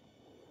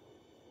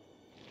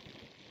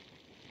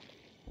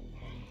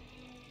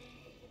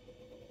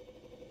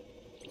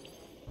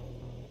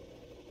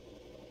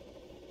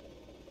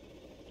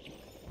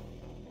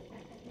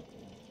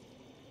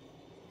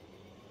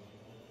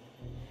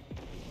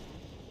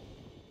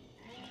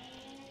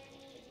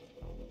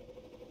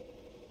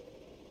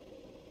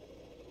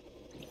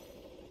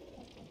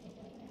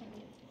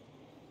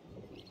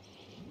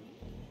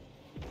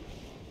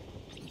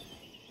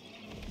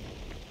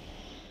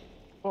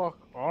 Fuck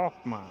off,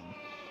 man.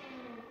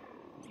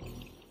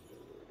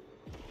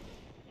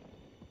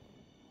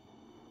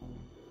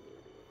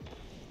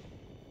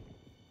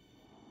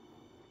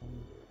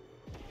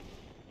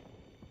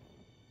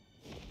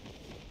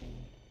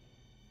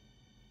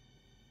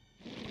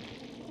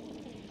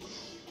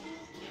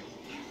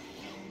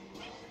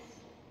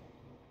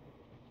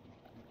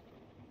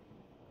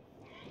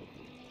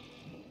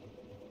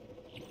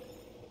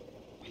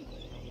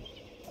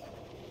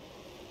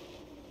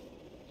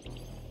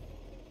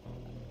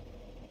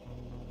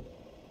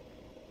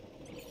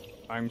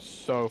 I'm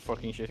so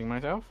fucking shitting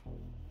myself.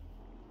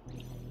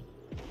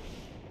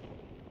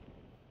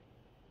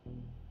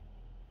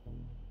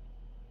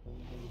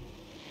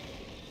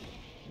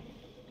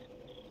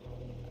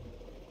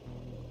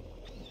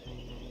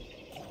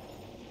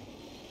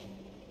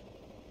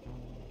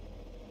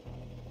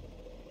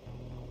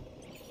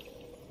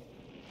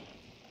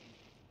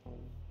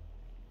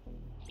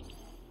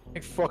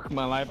 Like, fuck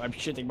my life, I'm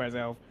shitting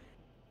myself.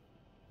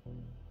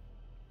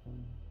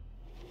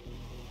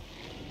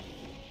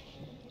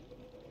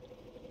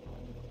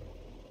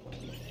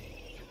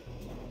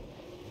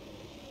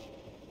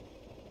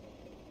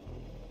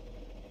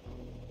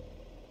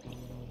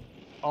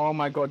 Oh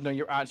my god, no,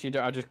 you're actually,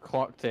 I just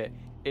clocked it.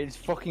 It's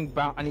fucking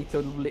bound. I need to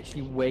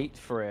literally wait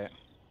for it.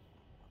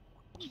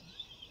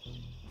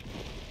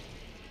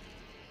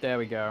 There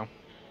we go.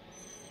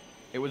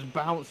 It was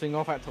bouncing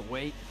off, I had to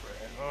wait for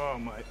it. Oh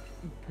my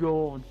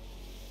god.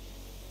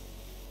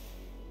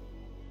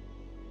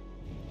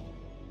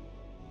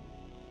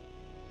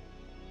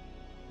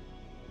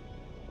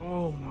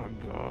 Oh my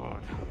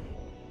god.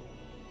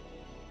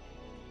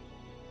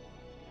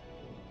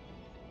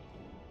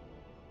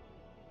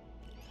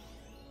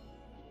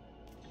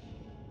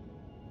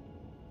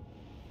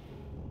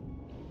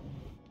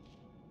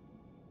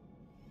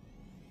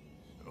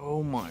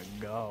 Oh my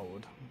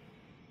god.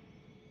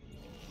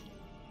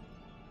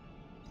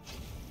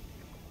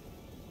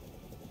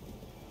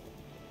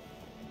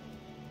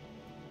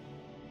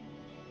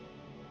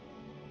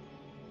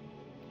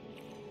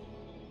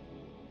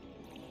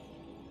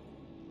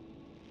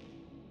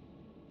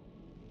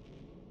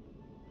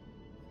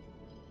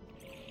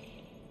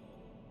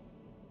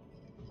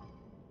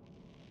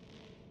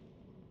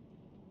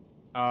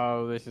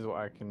 Oh, this is what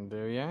I can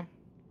do, yeah?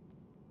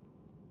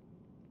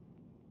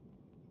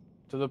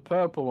 So the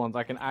purple ones,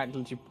 I can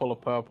actually pull a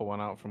purple one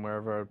out from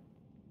wherever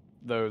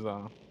those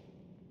are.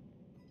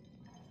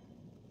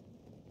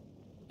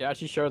 It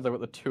actually shows I've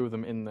got the two of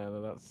them in there,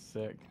 though. That's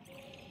sick.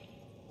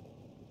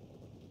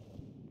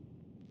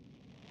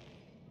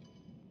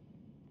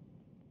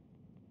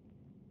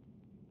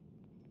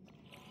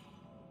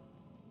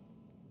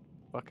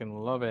 Fucking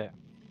love it.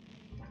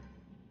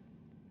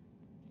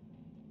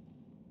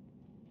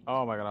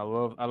 Oh my god,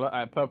 I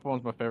love purple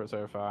one's my favorite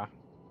so far.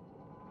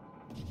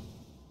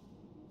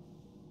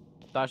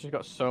 It's actually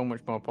got so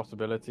much more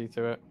possibility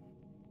to it.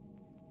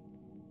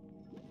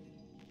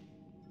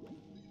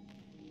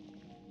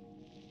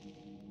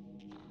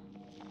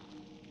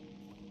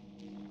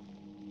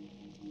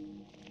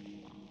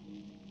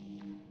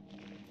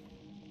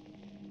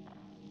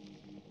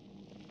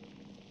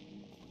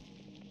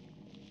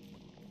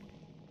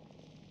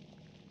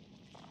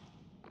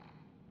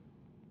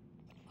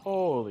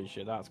 Holy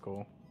shit, that's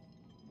cool.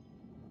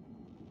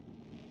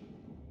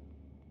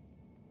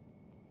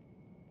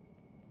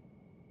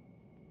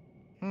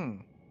 Hmm.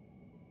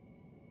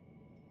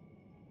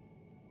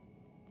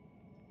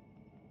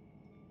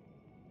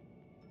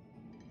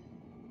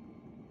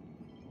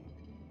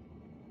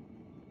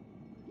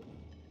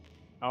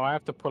 Oh, I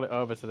have to pull it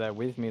over to there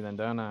with me then,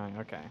 don't I?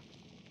 Okay.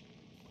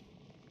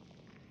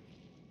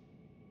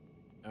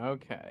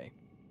 Okay.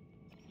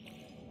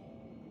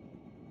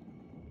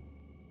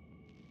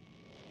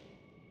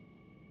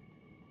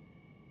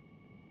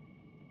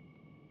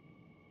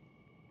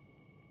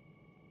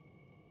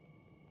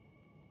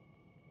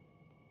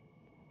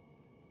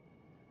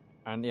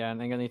 And yeah,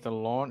 and I'm gonna need to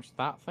launch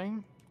that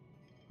thing.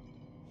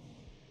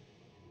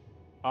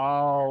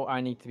 Oh,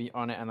 I need to be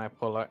on it and I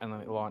pull it and then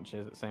it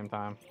launches at the same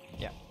time.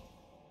 Yeah.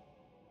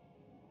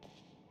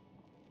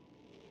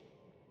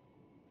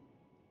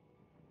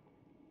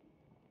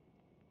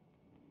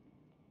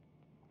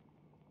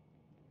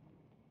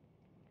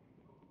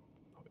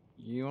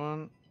 You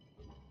on?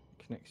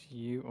 Connects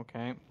you,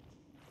 okay.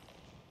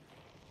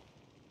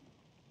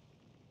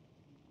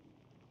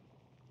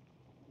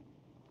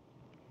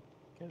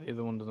 Okay, the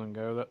other one doesn't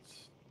go,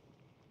 that's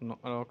not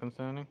at all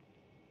concerning.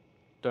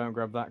 Don't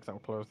grab that because that'll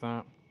close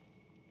that.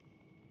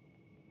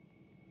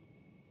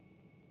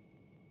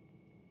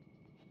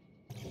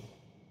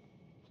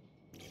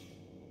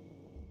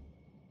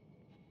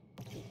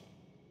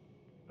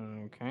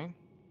 Okay.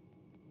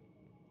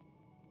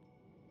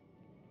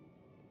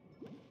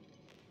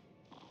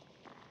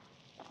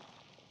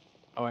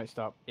 Oh wait,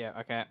 stop. Yeah,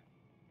 okay.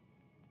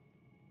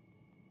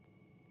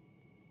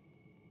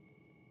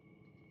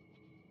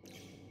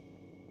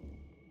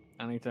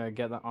 I need to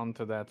get that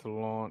onto there to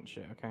launch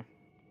it, okay.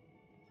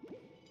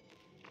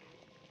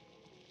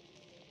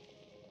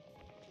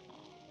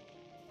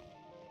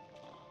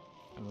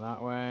 And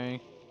that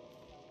way.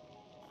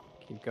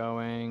 Keep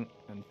going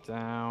and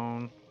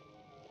down.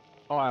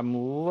 Oh, I'm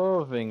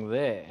loving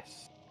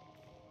this.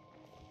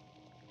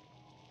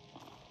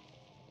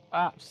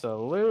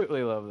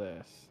 Absolutely love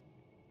this.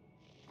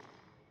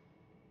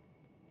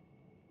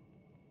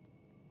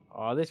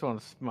 Oh, this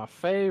one's my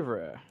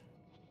favorite.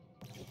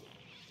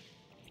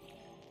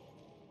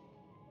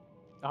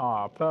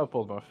 Oh,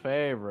 purple's my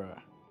favorite.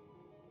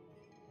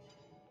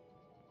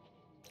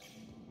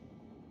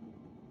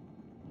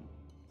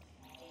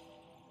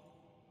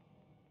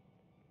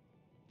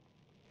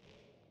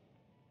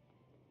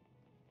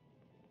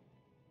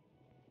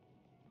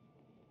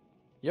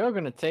 You're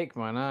gonna take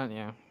mine, aren't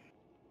you?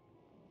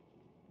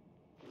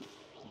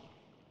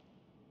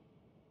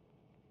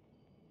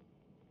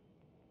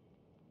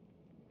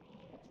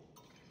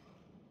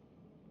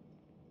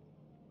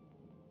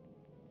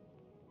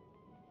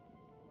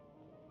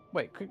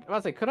 Wait,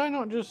 could I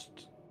not just...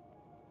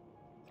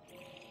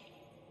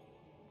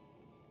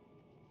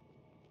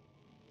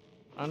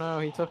 Oh no,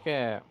 he took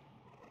it.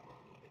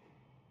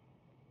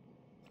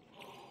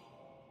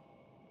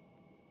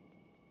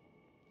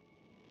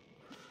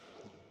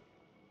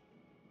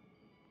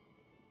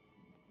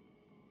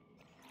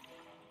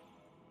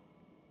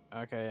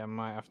 Okay, I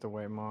might have to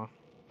wait more.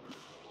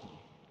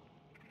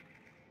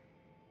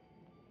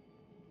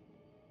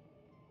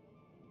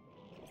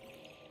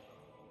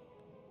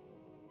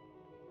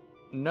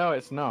 No,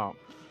 it's not.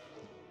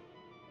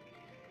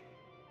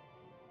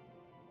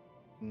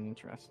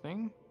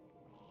 Interesting.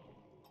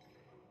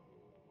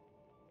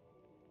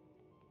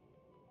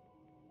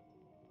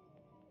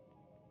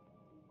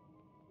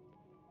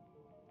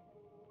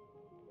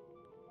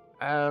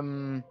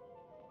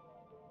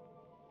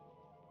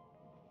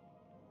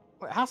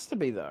 Well, it has to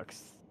be though.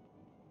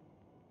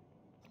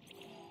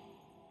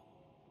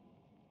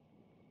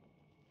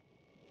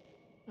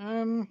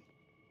 Um,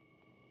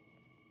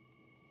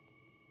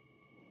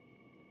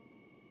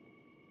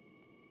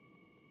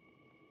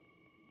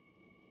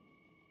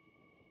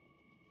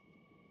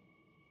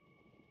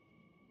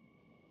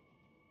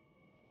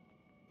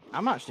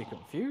 I'm actually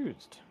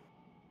confused.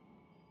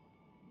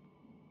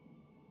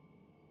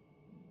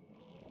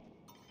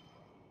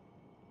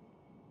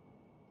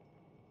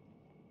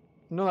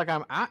 No, like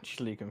I'm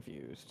actually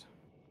confused.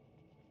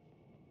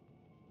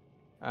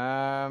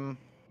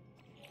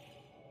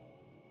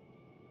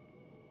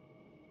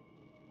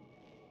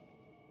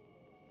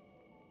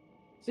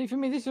 See, for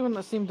me, this is one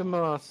that seemed the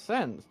most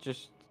sense.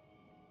 Just.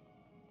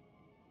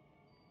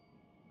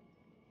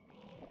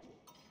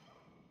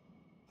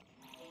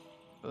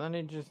 But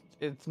then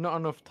it's not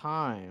enough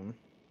time.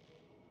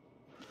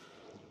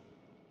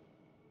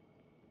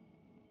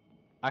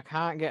 I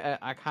can't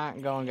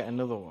go and get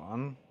another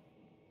one.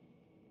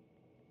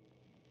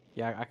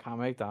 Yeah, I can't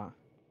make that.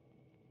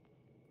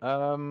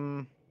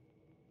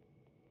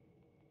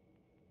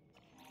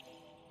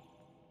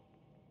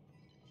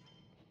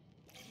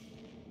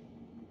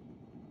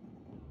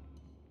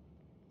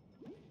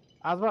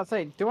 I was about to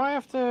say, do I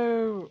have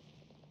to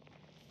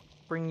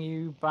bring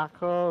you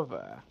back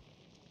over?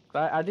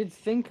 I did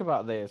think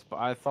about this, but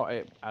I thought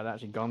I'd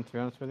actually gone, to be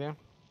honest with you.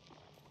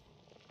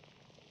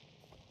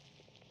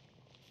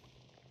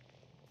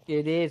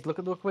 It is.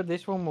 Look where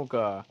this one will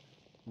go.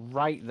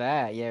 Right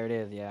there. Yeah, it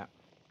is, yeah.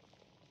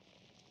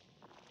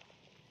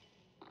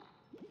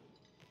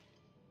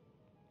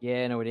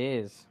 Yeah, no, it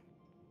is.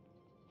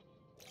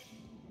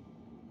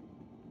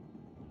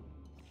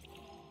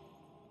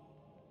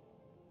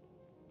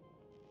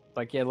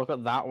 Like, yeah, look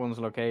at that one's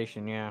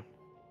location, yeah.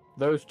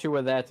 Those two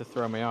are there to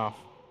throw me off.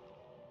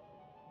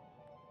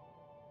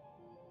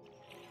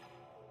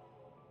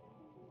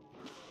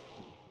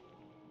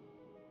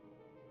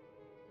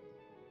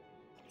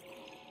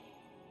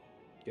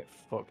 Get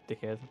fucked,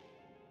 dickhead.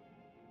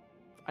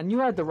 I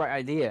knew I had the right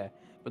idea,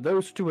 but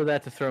those two were there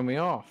to throw me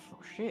off. Oh,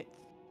 shit.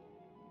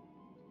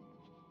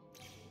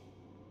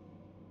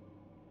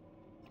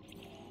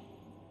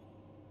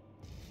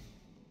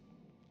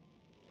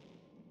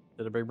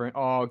 Did a big brain...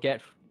 Oh,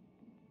 get...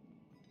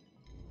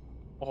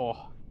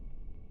 Oh.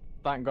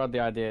 Thank God the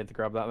idea to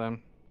grab that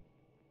then.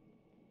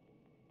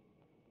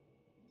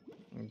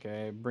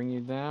 Okay, bring you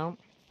down.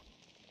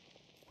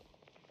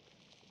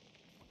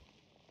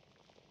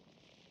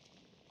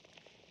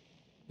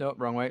 Nope,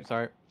 wrong way,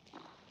 sorry.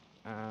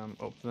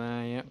 Up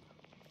there, yep.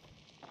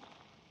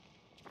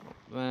 Up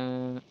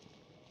there.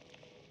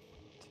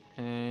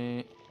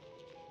 Okay.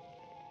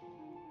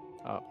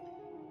 Up.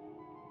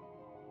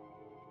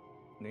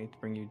 Need to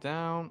bring you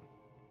down.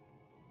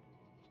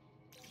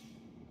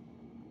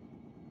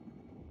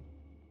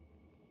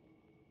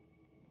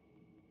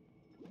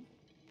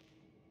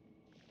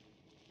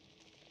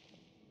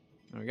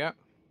 There we go.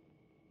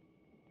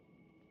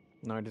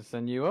 Now I just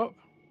send you up.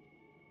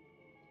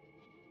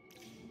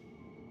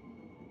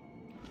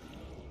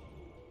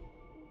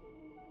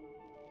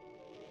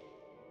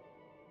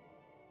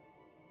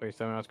 Wait,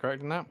 someone else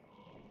correcting that?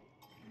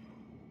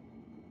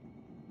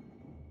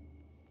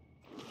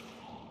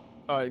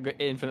 Oh,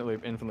 infinite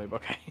loop,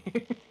 okay.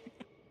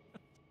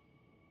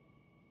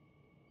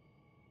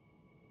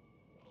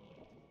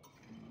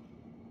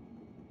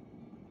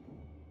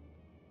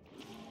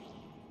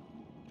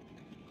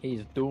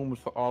 He's doomed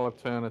for all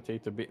eternity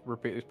to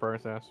repeat this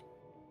process.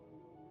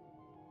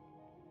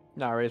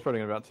 No, it's probably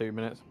in about 2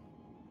 minutes.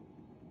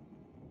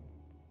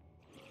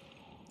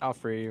 I'll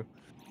free you.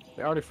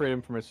 They already freed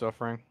him from his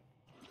suffering.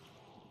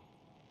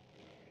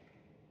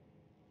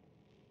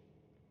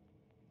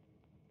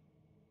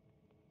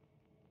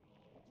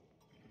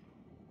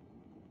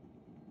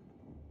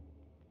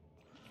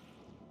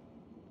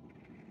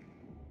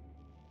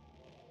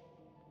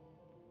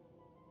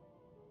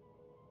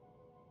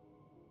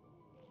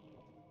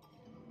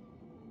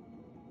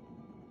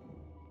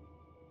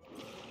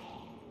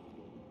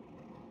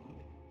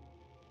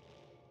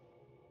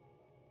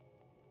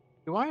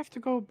 Do I have to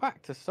go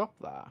back to stop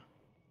that?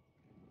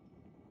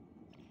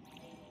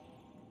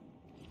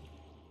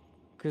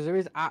 Because there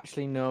is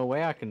actually no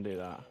way I can do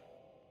that.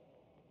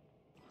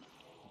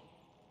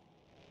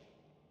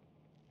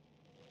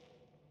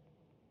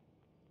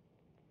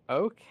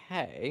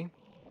 Okay.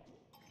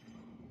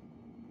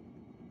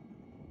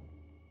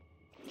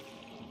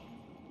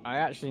 I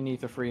actually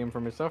need to free him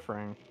from his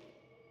suffering.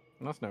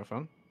 That's no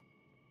fun.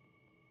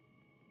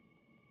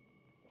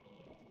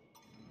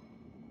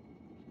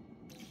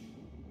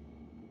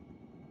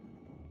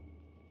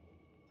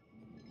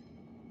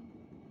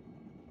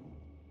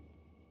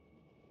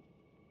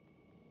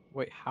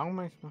 Wait, how am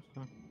I supposed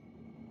to...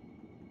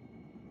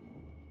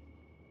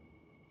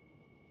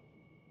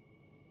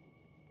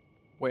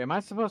 Wait, am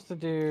I supposed to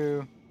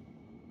do...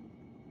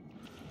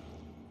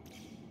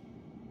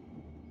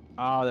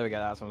 Oh, there we go,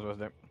 that's what I'm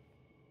supposed to do.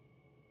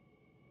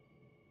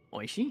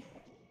 Oishi?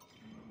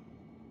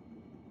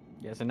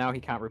 Yeah, so now he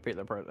can't repeat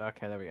the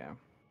Okay, there we go.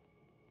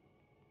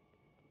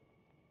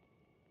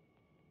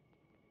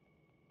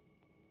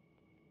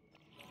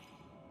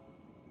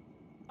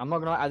 I'm not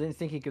gonna lie, I didn't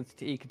think he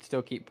could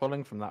still keep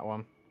pulling from that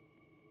one.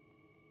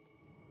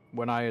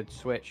 When I had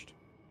switched.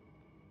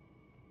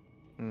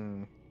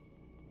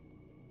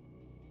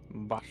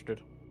 Bastard.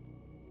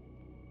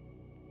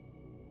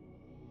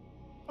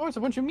 Oh, it's a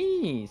bunch of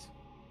me's.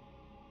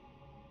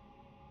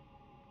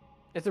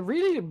 It's a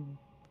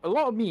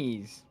lot of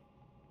me's.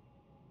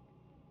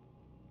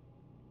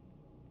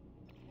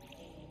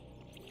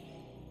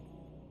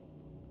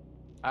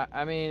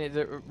 I mean, it's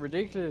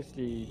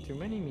ridiculously too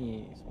many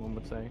me's, one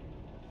would say.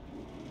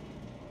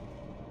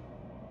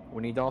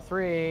 We need all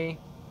 3.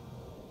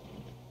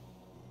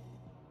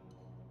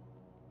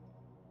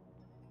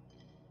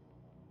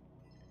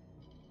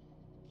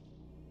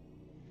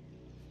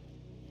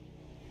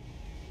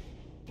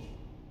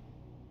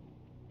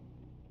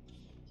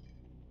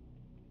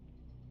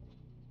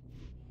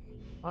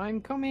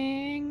 I'm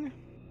coming!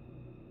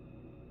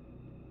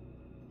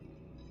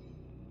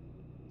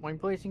 I'm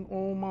placing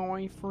all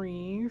my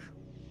freeze.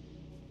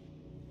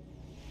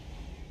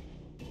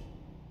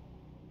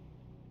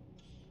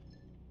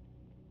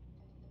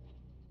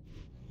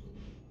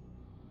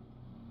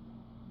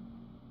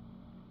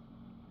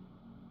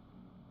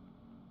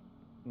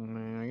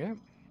 There we go.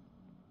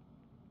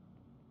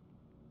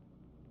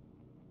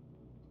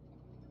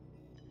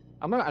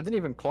 I didn't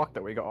even clock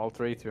that we got all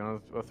 3, to be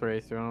honest. Or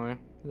 3, to be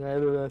honest.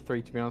 Yeah,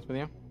 3, to be honest with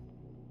you.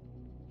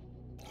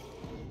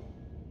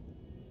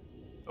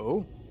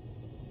 Oh.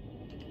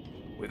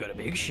 We got a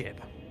big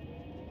ship.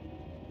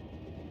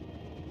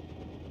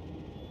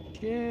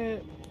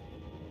 Ship.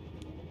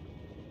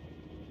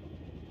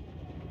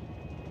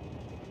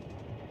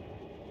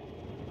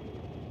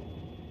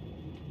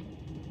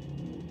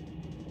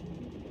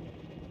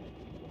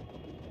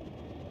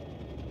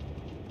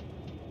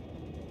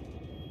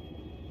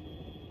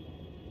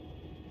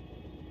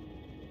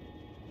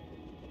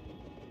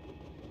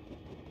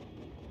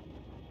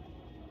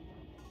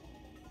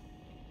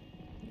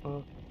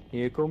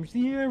 Here comes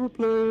the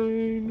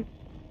aeroplane.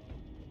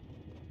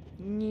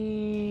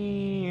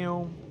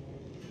 Meow.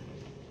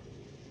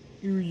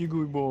 You're a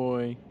good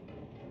boy.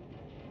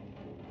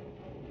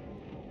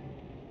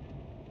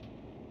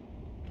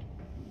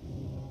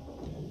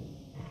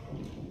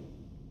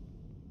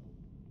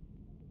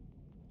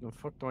 The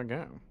fuck do I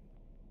go?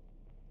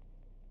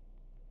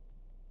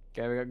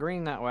 Okay, we got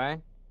green that way.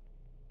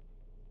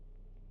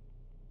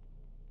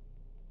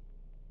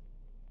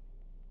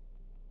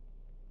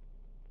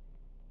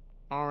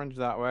 Orange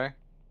that way.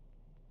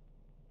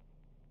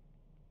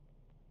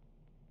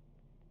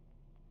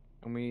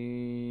 And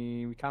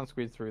we can't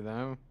squeeze through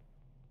them.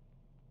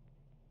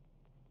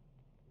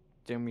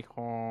 Then we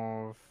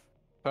have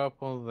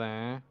purple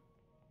there.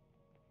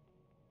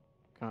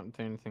 Can't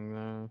do anything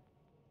there.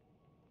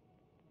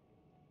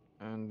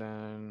 And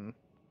then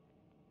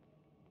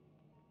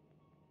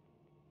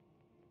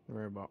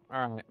robot.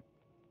 Alright.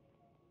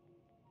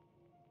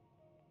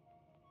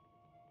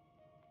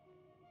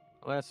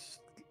 Let's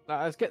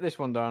get this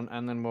one done,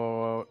 and then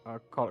we'll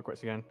call it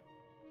quits again.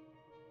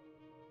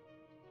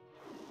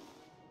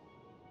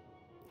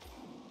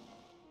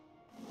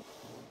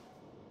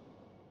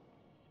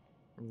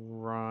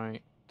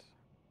 Right.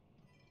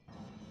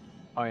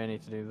 Oh, I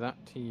need to do that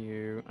to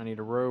you. I need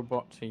a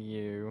robot to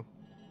you.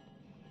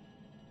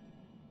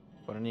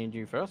 But I need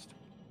you first.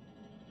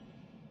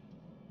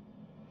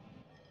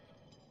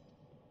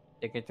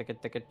 Ticket.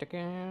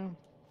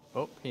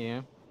 Up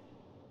here.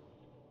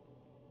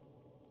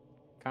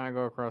 Can't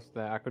go across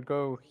there. I could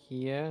go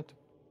here.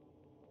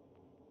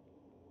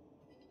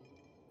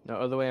 The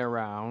other way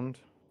around.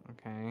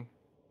 Okay.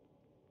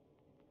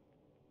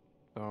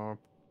 So.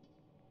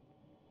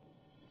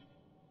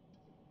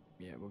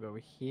 Yeah, we'll go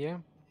here.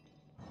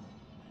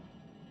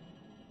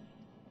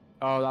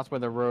 Oh, that's where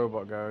the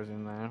robot goes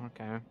in there.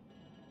 Okay.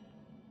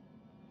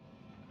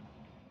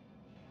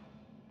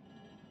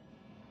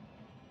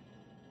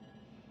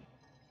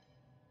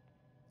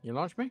 You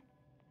launched me?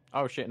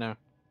 Oh, shit, no.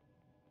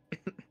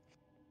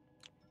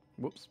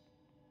 Whoops.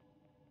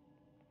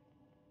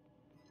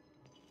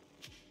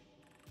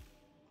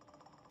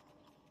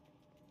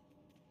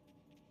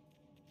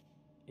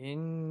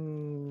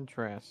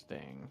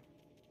 Interesting.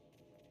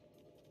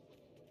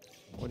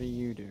 What do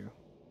you do?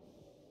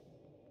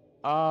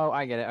 Oh,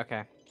 I get it.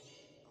 Okay.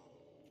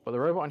 Put the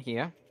robot on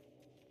here.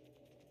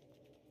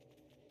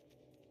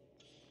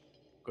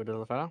 Good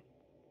little fella.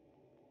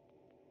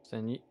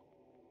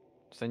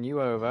 Send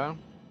you over.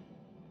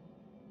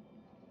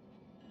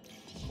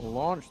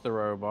 Launch the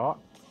robot.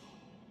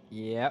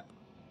 Yep.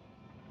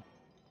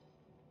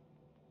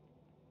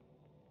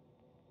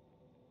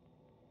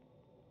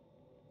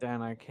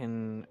 Then I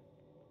can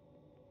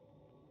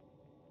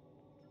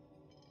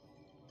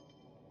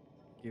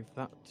give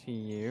that to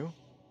you.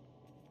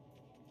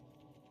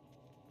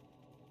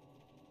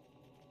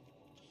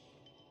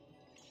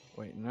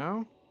 Wait,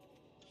 no?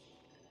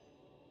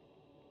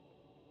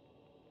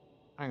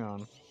 Hang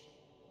on.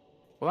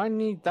 Well, I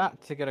need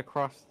that to get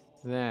across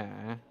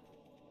there.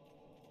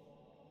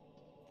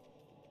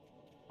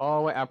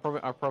 Oh wait, I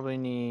probably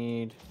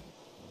need.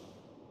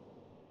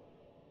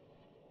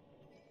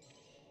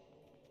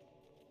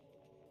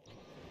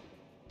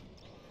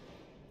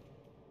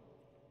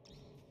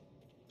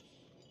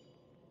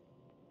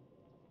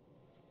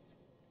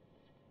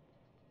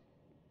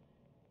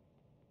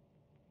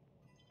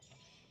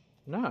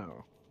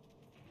 No.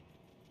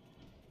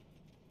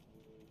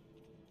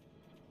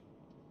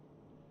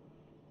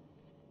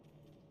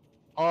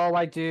 Oh,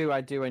 I do.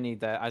 I need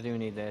that. I do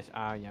need this.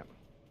 Ah, yep.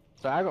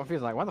 So I got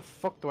feels like, why the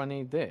fuck do I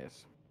need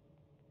this?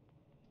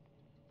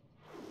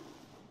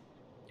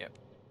 Yep.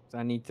 So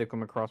I need to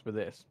come across with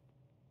this.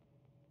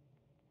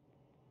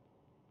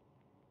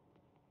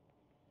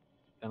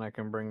 Then I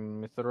can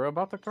bring Mr.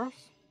 Robot across.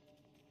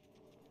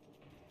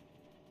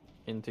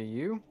 Into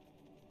you.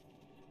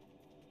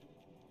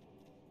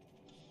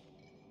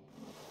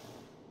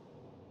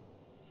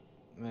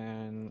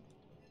 And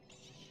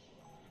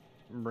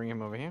bring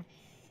him over here.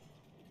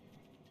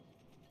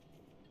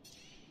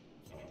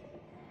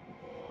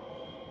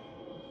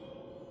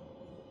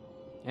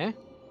 Yeah?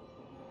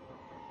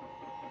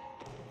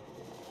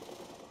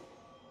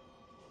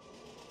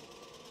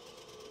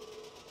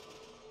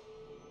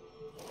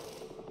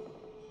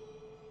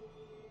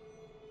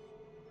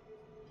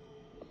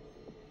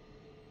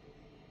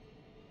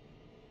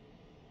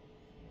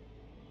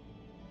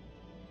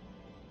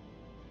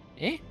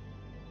 Eh?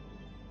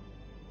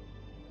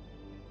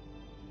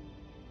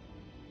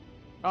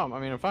 Oh, I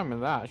mean, I'm fine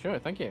with that. Sure,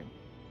 thank you.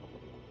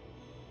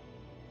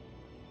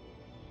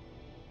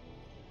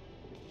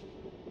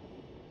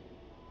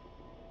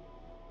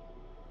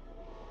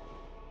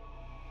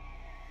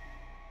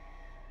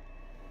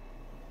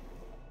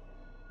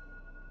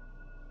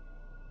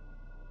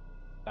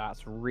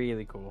 That's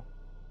really cool.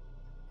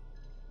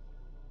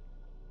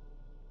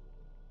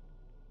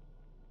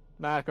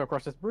 Now let's go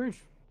across this bridge.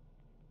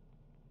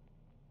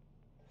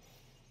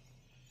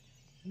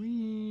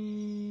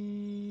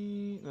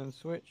 Whee! Then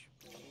switch.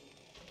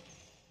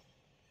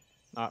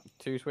 Ah,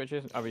 2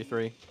 switches. I'll be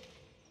 3.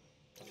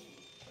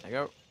 There you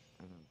go.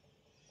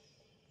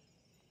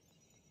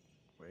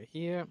 We're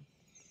here.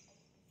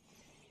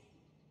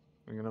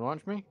 You're gonna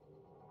launch me?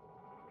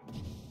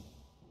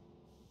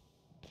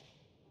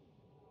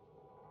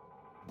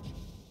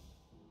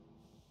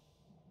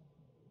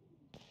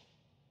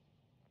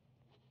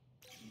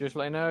 Just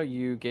let you know,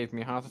 you gave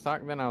me a heart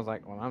attack, then I was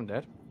like, well, I'm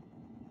dead.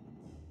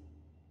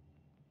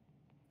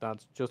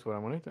 That's just what I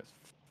wanted. That's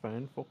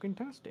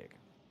fan-fucking-tastic.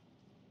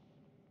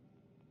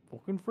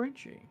 Fucking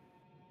Frenchie.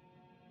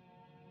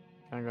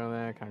 Can't go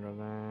there, can't go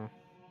there.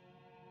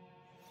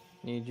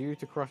 Need you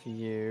to cross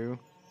you.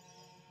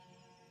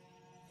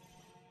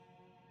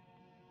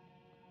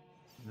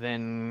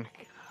 Then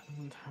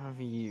can't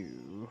have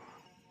you.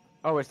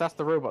 Oh, that's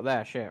the robot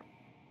there, shit.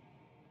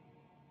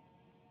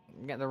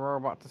 Get the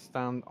robot to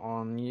stand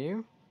on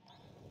you.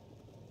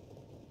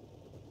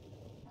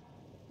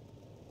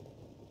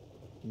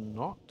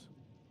 Not.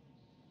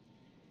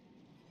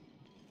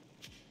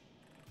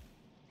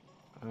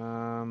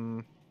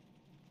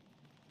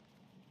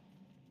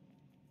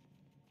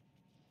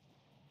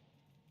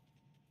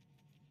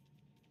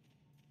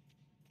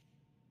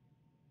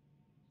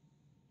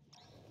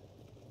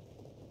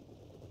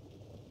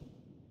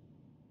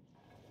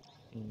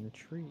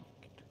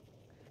 intrigued.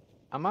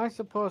 Am I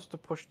supposed to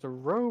push the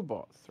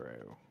robot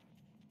through?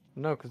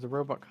 No, because the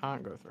robot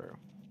can't go through.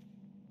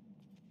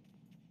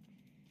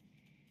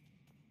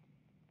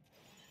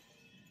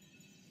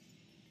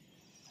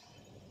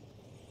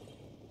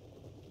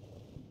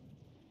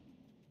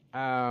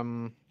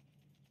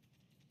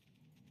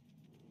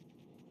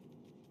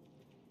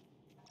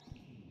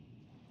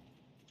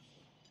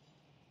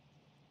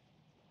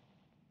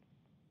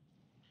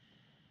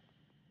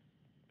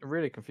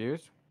 Really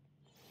confused.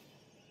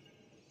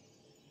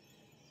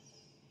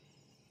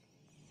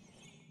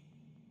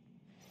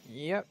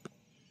 Yep.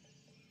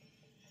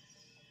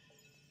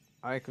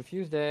 I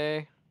confused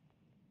A.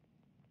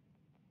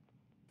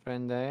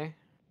 Friend A.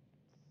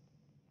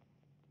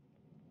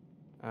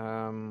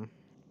 Oh.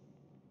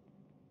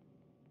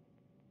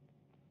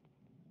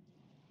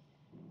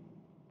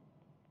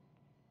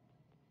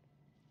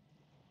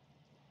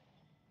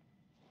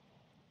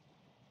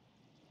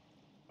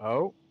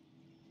 Oh.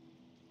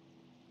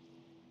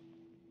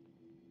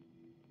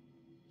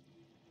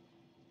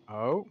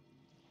 Oh.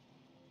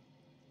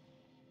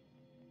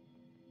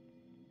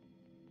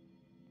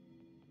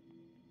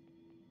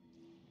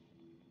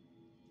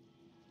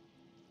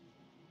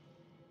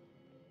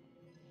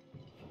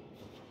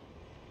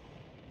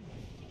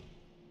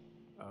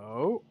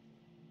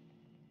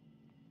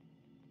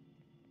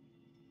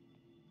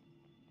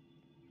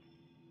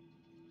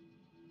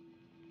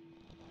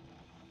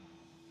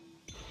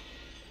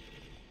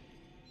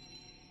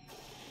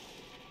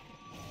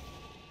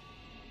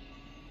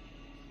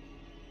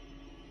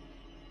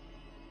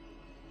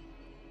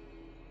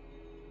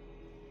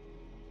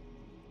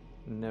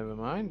 Never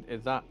mind.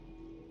 Is that...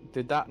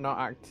 Did that not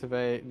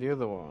activate the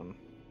other one?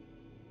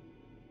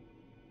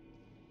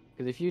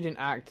 Because if you didn't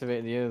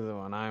activate the other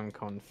one, I'm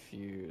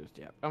confused.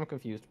 Yep, I'm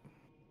confused.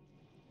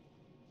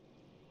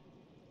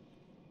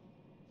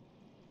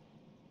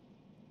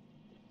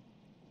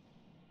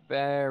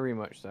 Very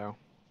much so.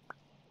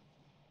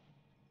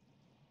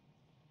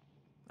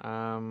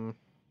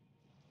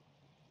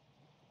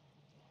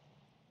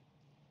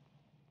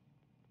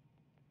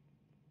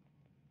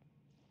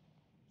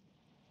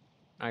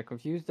 I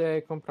confused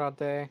de,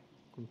 comprate,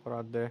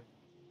 comprade.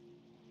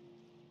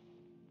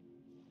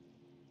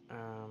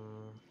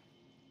 Um,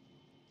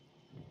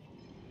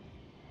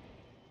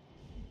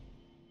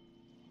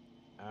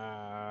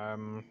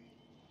 um,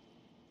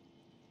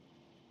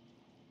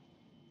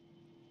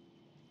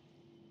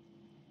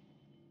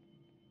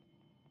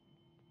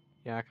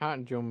 yeah, I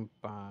can't jump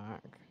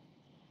back.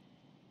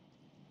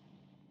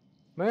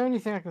 My only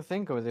thing I can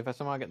think of is if I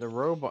somehow get the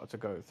robot to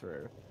go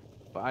through,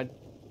 but I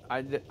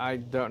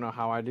don't know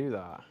how I do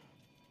that.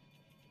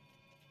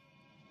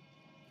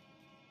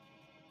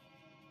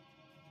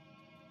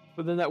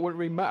 But then that wouldn't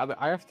really matter.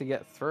 I have to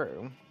get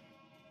through.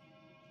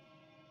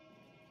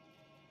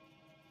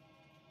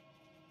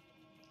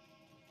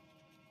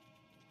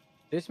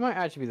 This might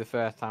actually be the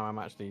first time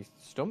I'm actually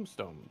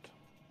stumped.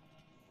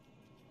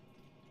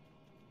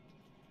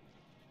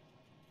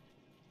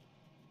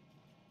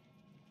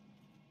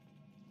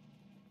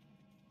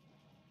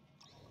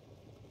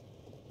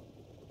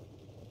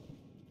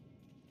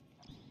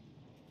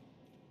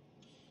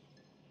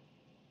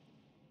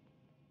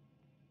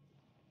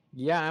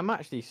 Yeah, I'm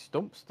actually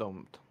stumped.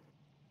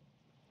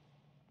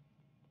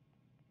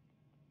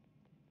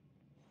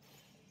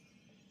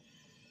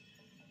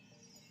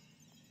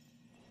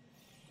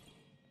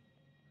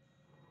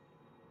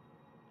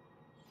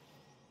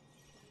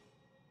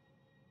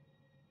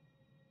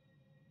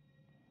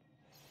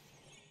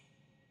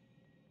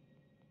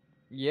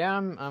 Yeah,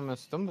 I'm a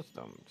stumped.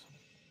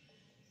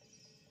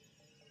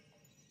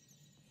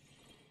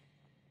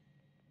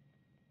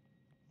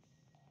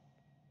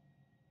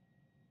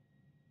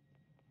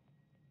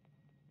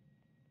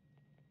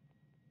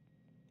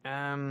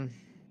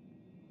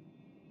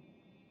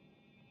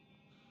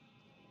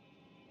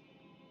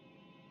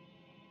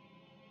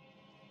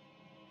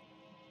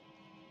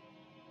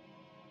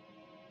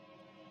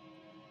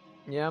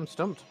 Yeah, I'm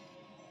stumped.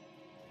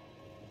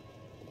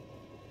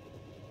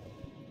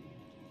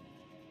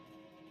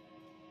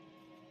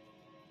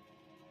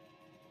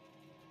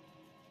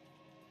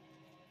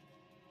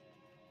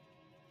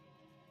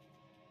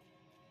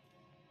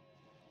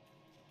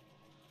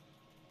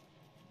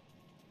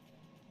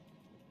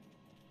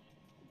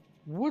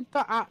 Would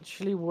that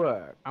actually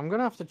work? I'm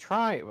gonna have to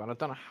try it, but I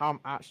don't know how I'm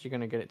actually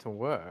gonna get it to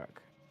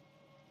work.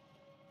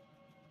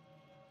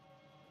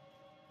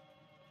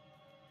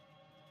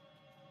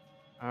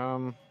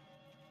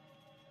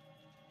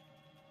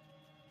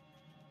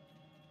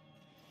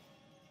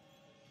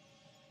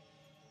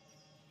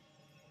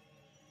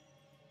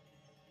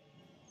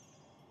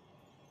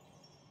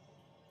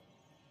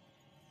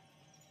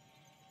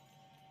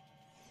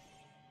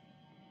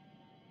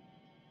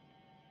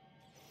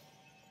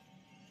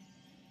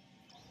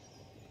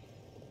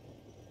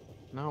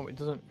 No, it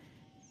doesn't.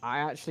 I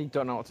actually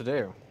don't know what to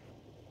do.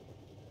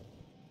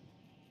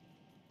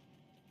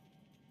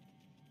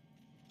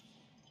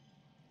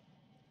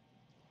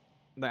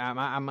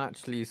 I'm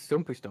actually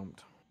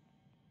stumped.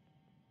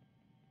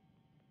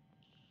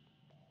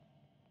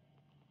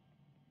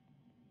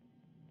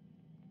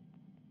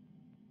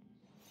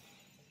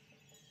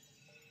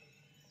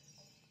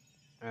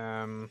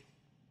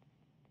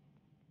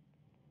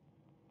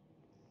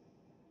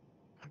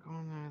 go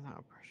on there without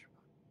a pressure?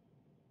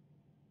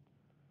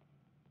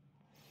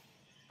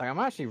 Like, I'm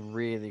actually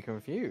really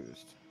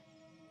confused.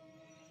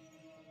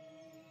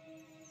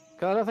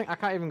 Because I don't think I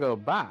can't even go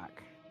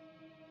back.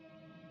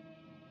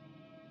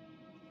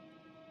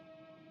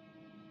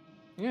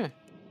 Yeah.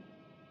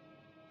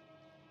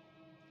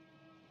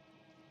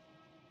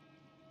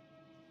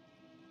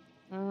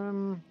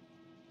 Um.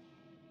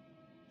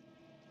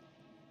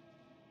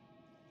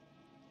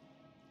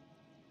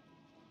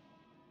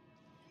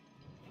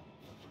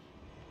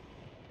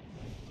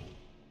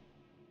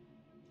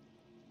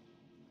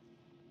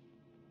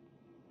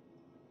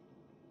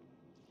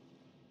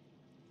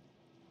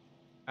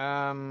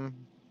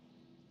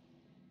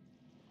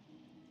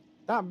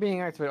 That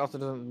being activated also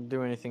doesn't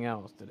do anything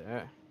else, did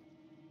it?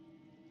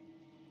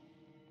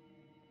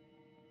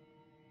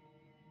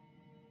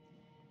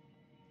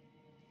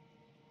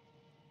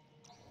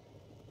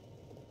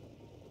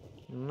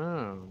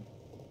 No.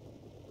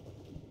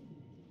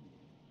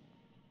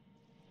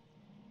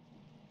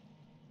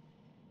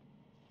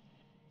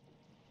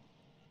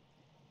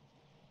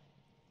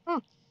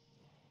 Huh.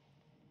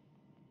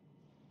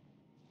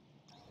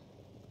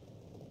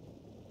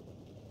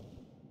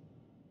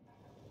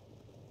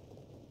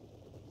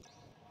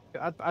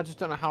 I just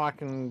don't know how I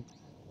can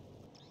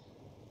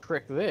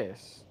trick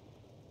this.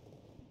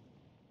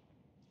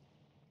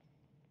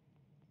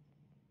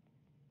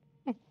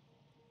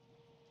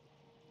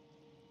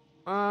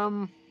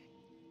 Um.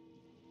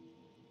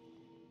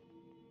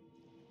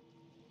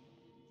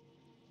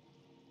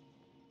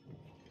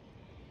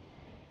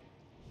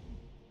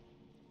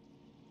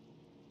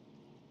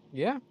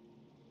 Yeah.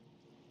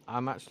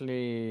 I'm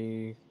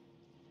actually.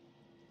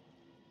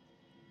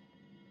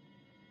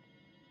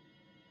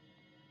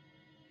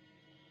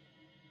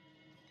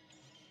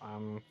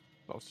 I'm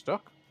sort of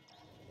stuck.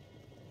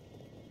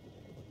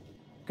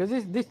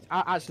 Because this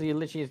actually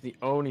literally is the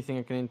only thing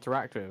I can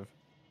interact with,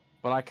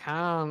 but I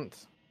can't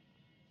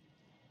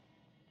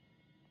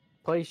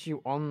place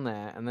you on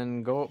there and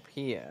then go up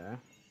here.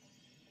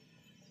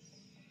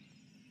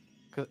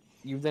 Because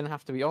you then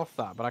have to be off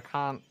that, but I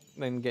can't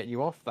then get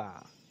you off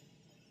that.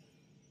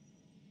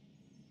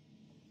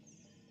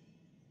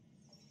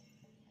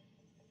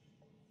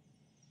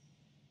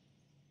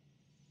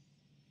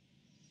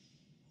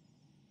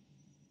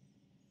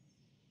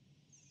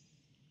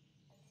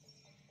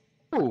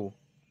 Ooh.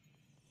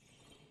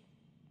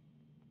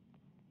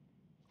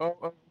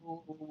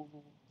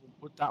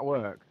 Would that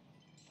work?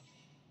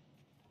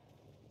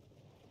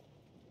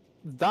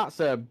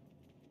 That's a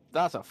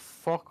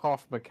fuck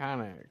off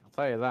mechanic. I'll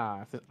tell you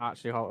that. If it's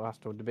actually how it has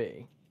to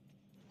be.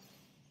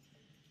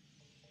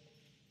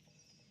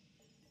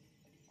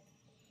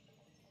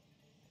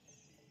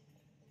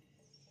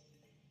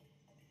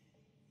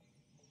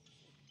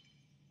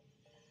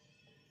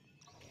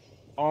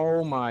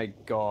 Oh my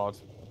god.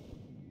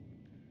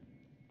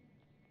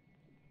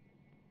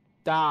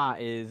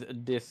 That is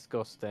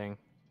disgusting.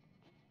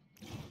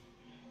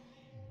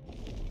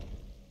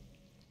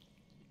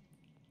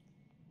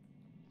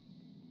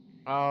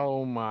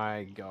 Oh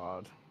my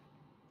god.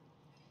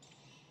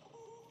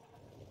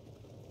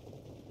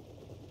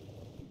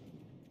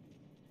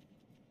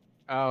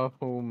 Oh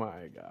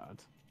my god.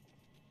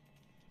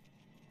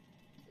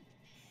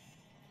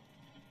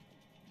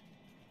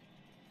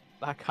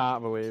 I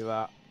can't believe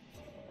that.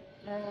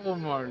 Oh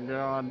my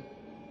god.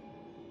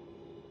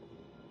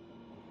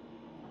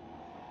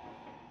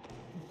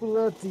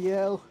 Bloody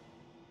hell.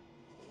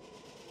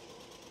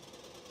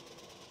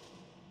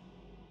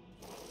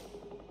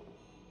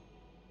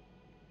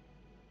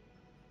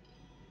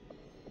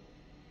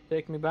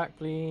 Take me back,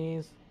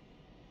 please.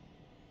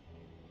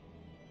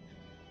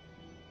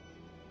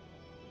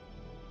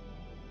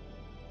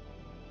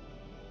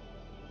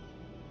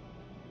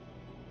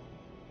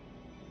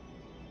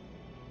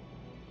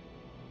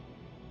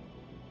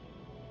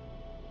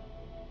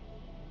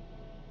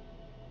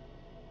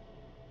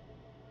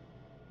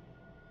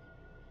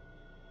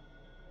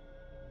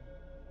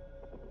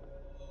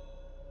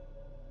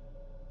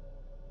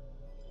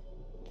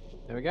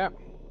 There we go.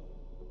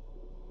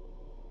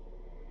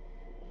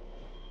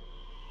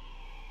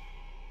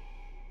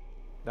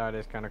 That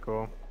is kind of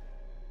cool.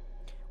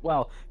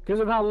 Well, because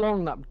of how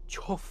long that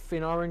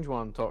chuffing orange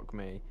one took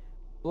me,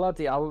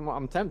 bloody,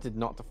 I'm tempted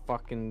not to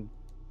fucking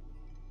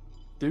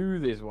do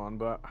this one,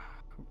 but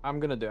I'm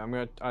gonna do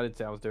it. I did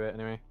say I was do it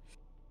anyway.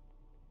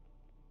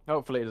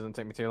 Hopefully it doesn't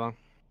take me too long.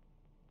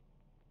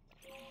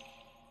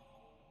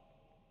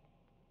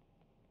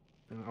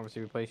 And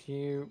obviously replace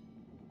you.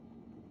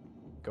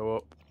 Go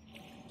up.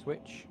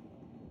 Switch.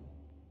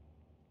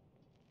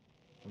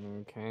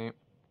 Okay.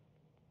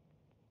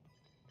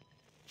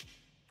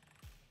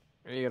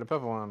 You got a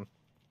purple one.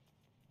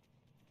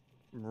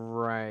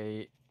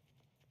 Right.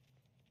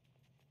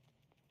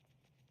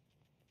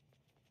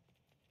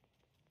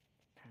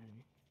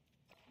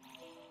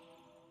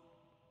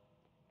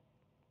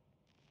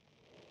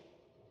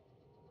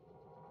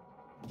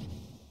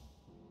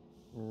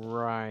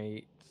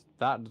 Right.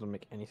 That doesn't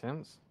make any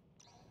sense.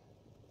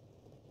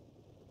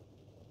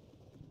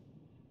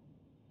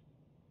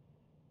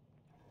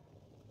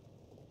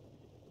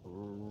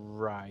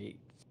 Right.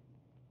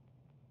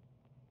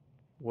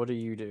 What do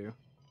you do?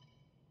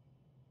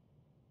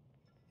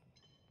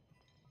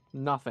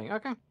 Nothing.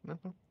 Okay.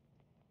 Nothing.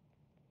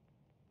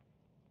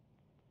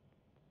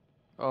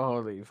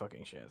 Holy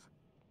fucking shit.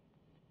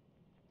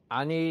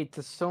 I need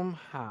to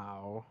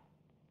somehow...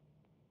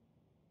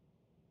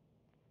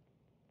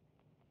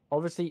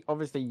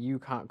 Obviously you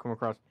can't come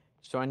across.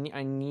 So I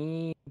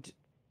need...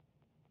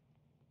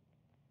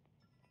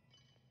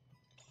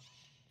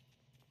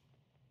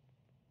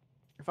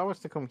 If I was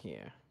to come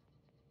here...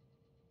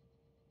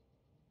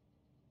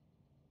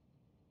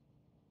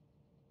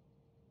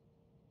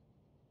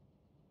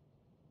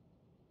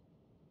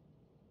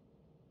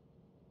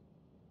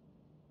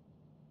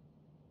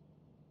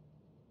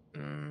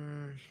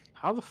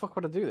 How the fuck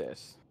would I do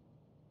this?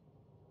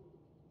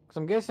 Because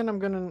I'm guessing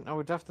I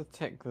would have to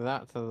take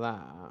that to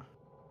that.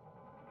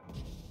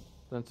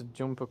 Then to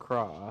jump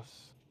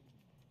across.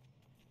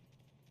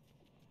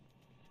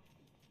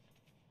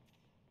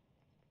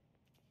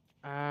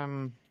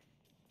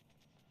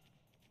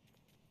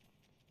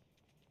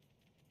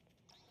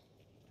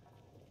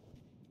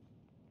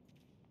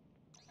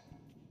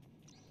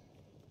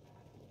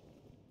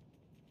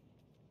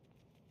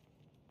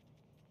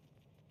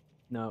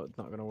 No, it's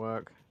not gonna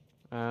work.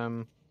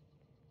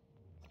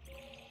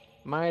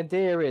 My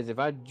idea is if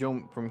I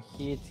jump from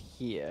here to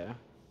here...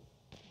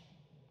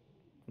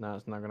 No,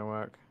 it's not gonna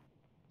work.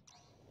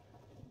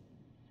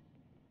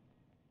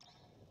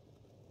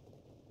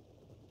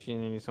 She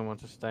needs someone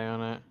to stay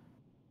on it.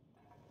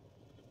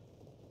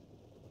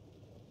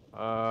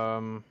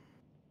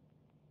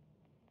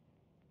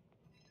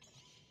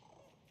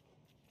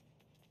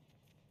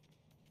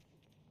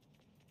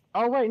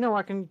 Oh wait, no,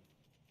 I can...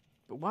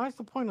 But why is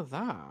the point of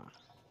that?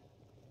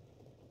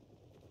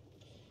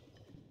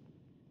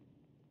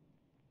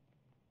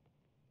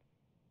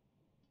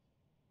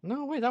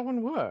 No, wait, that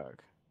wouldn't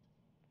work.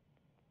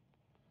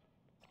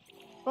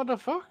 What the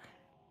fuck?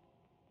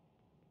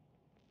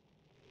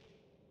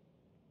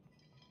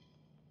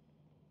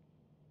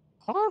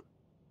 Huh?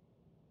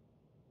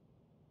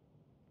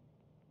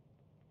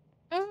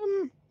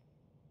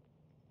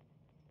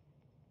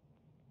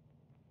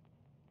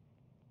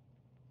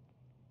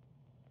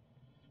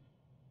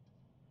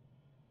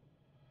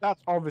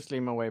 That's obviously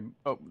my way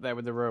up there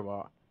with the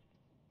robot.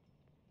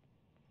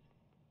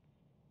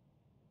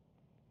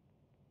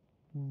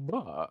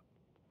 But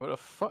what the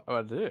fuck do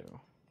I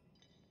do?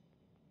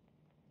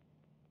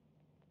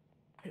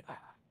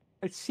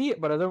 I see it,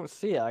 but I don't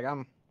see it. Like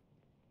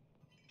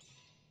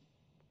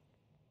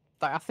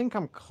I think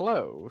I'm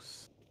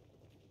close.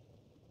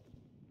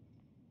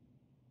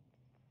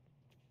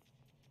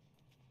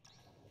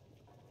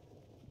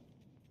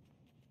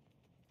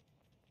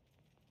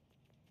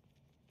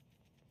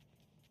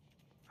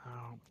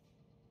 Oh.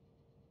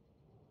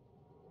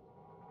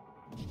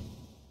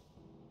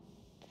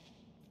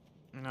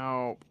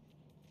 No.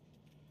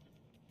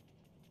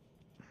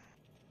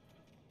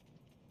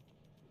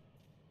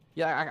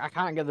 Yeah, I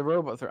can't get the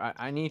robot through.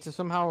 I need to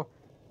somehow...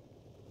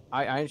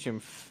 I actually am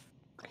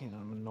fucking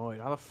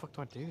annoyed. How the fuck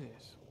do I do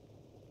this?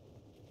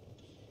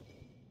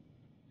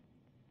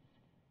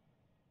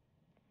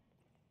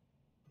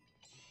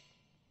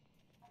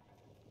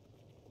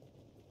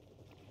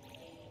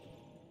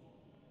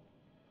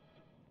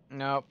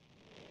 Nope.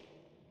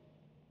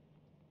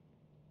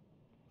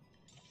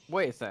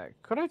 Wait a sec.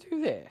 Could I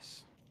do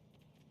this?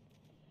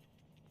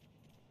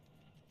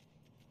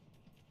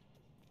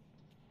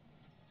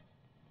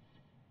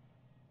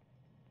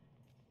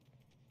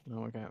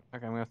 No, okay. Okay, I'm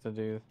gonna have to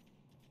do...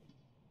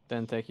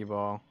 Then take your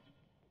ball.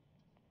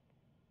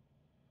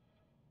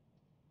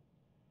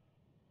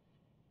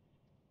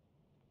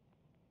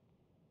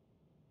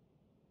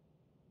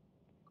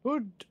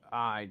 Could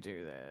I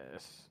do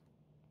this?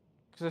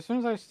 Because as soon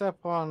as I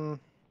step on...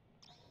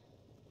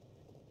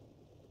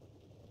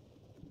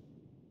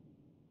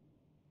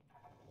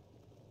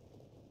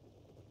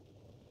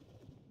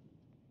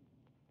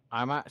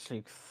 I'm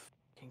actually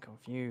fucking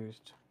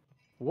confused.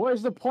 What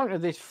is the point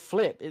of this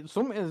flip? It's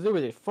something to do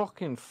with this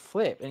fucking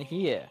flip in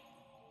here.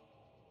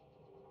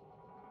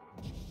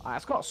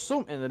 It's got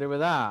something to do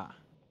with that.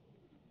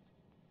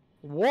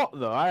 What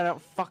though? I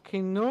don't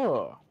fucking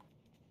know.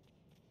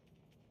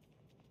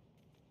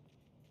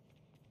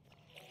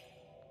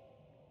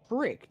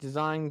 Frick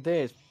designed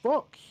this.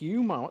 Fuck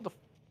you, man. What the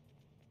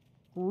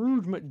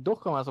Scrooge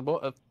McDuck am I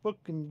supposed to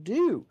fucking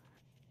do?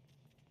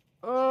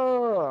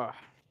 Ugh.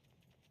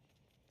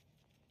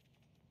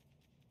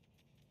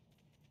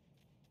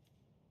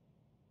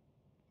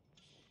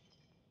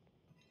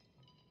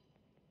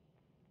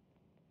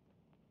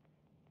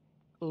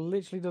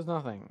 Literally does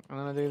nothing. I'm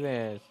gonna do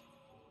this.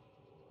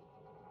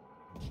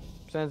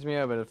 Sends me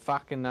over to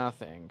fucking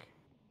nothing.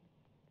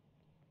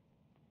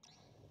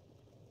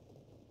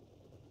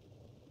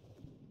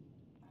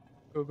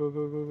 Go, go,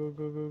 go, go, go,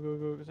 go, go,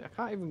 go, go. I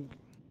can't even...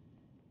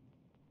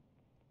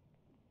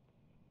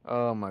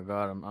 Oh my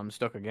god, I'm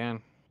stuck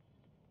again.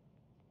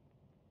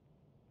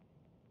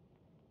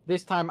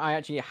 This time I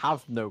actually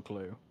have no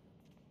clue.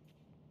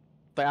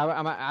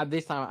 Like,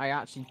 this time I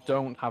actually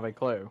don't have a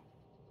clue.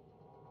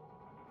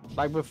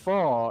 Like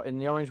before, in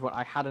the orange one,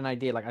 I had an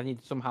idea. Like I need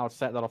to somehow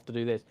set that off to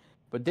do this.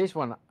 But this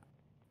one,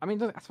 I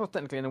mean, I suppose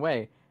technically in a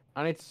way,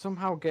 I need to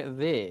somehow get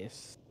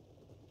this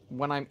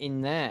when I'm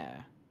in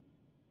there.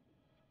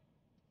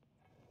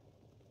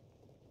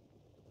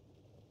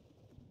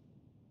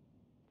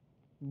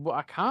 But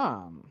I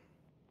can't.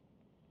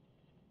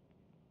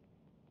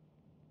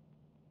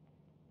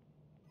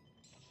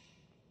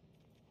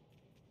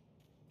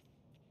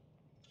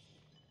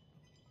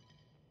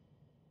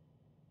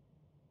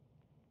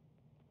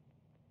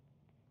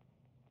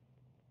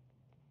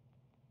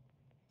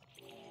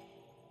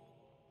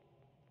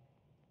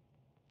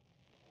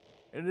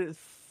 It is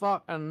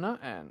fucking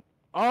nothing.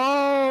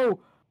 Oh!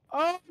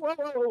 Oh! Oh! Oh!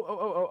 Oh!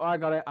 Oh! Oh! I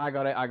got it! I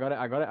got it! I got it!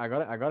 I got it! I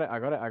got it! I got it! I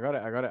got it! I got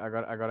it! I got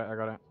it! I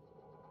got it!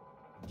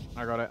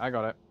 I got it!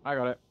 I got it! I got it! I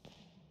got it!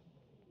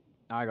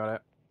 I got it! I got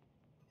it!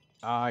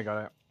 I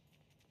got it!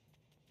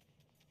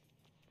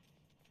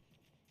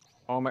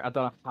 Oh my! I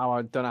don't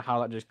know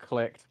how that just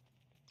clicked.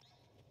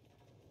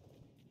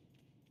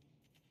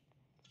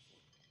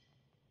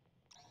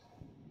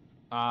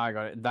 I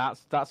got it.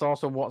 That's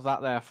also what's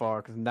that there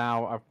for? Because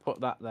now I've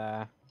put that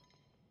there.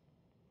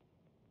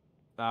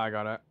 I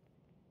got it.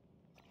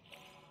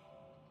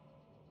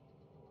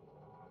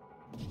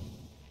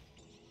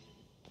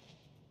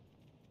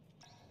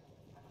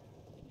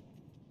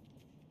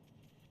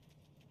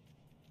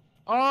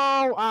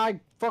 Oh, I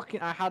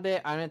had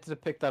it. I meant to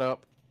pick that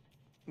up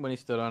when he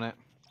stood on it.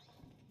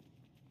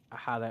 I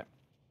had it.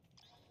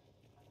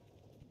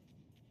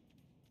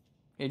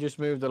 He just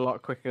moved a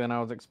lot quicker than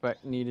I was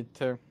needed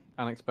to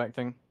and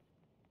expecting.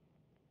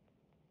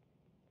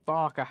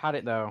 Fuck, I had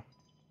it though.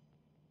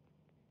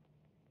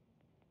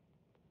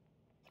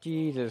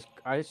 Jesus,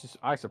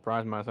 I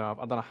surprised myself.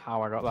 I don't know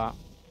how I got that.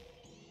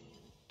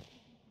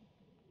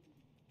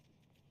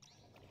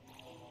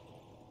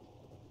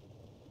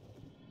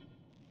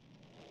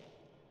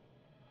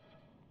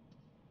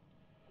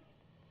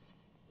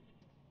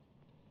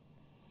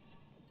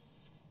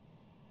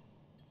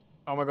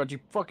 Oh my god, you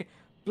fucking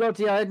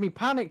bloody hell, had me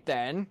panicked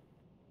then.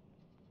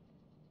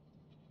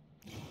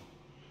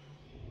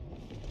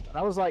 And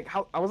I was like,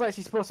 how I was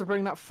actually supposed to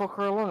bring that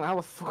fucker along. How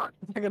the fuck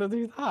am I gonna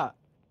do that?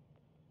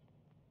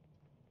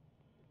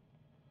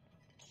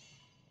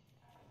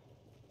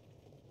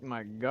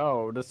 My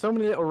god, there's so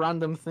many little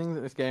random things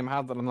that this game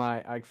had that I'm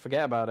like, I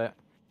forget about it.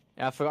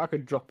 Yeah, I forgot I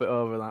could drop it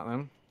over that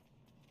then.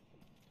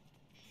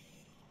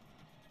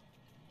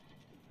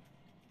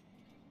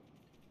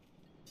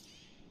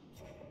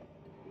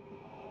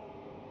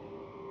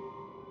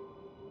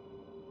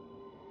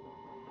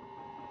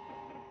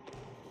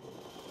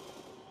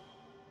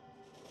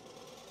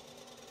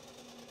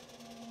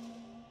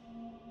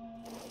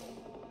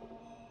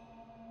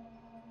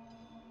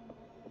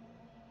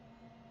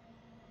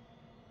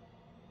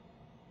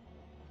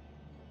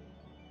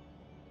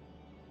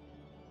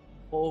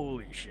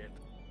 Holy shit.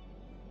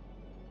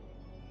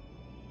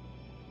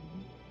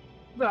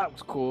 That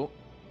was cool.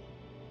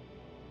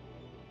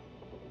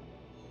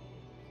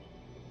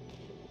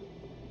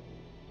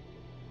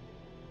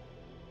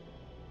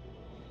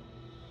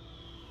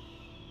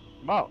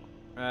 Well,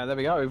 there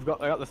we go. I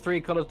got the 3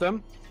 colours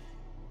done.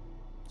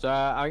 So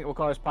I think we'll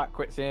call this pack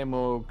quits here and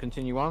we'll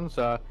continue on.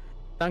 So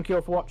thank you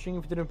all for watching.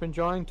 If you did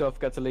enjoy, don't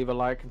forget to leave a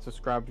like and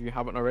subscribe if you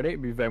haven't already.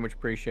 It'd be very much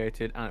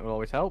appreciated and it will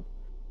always help.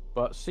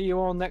 But see you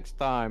all next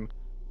time.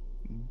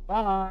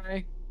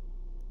 Bye.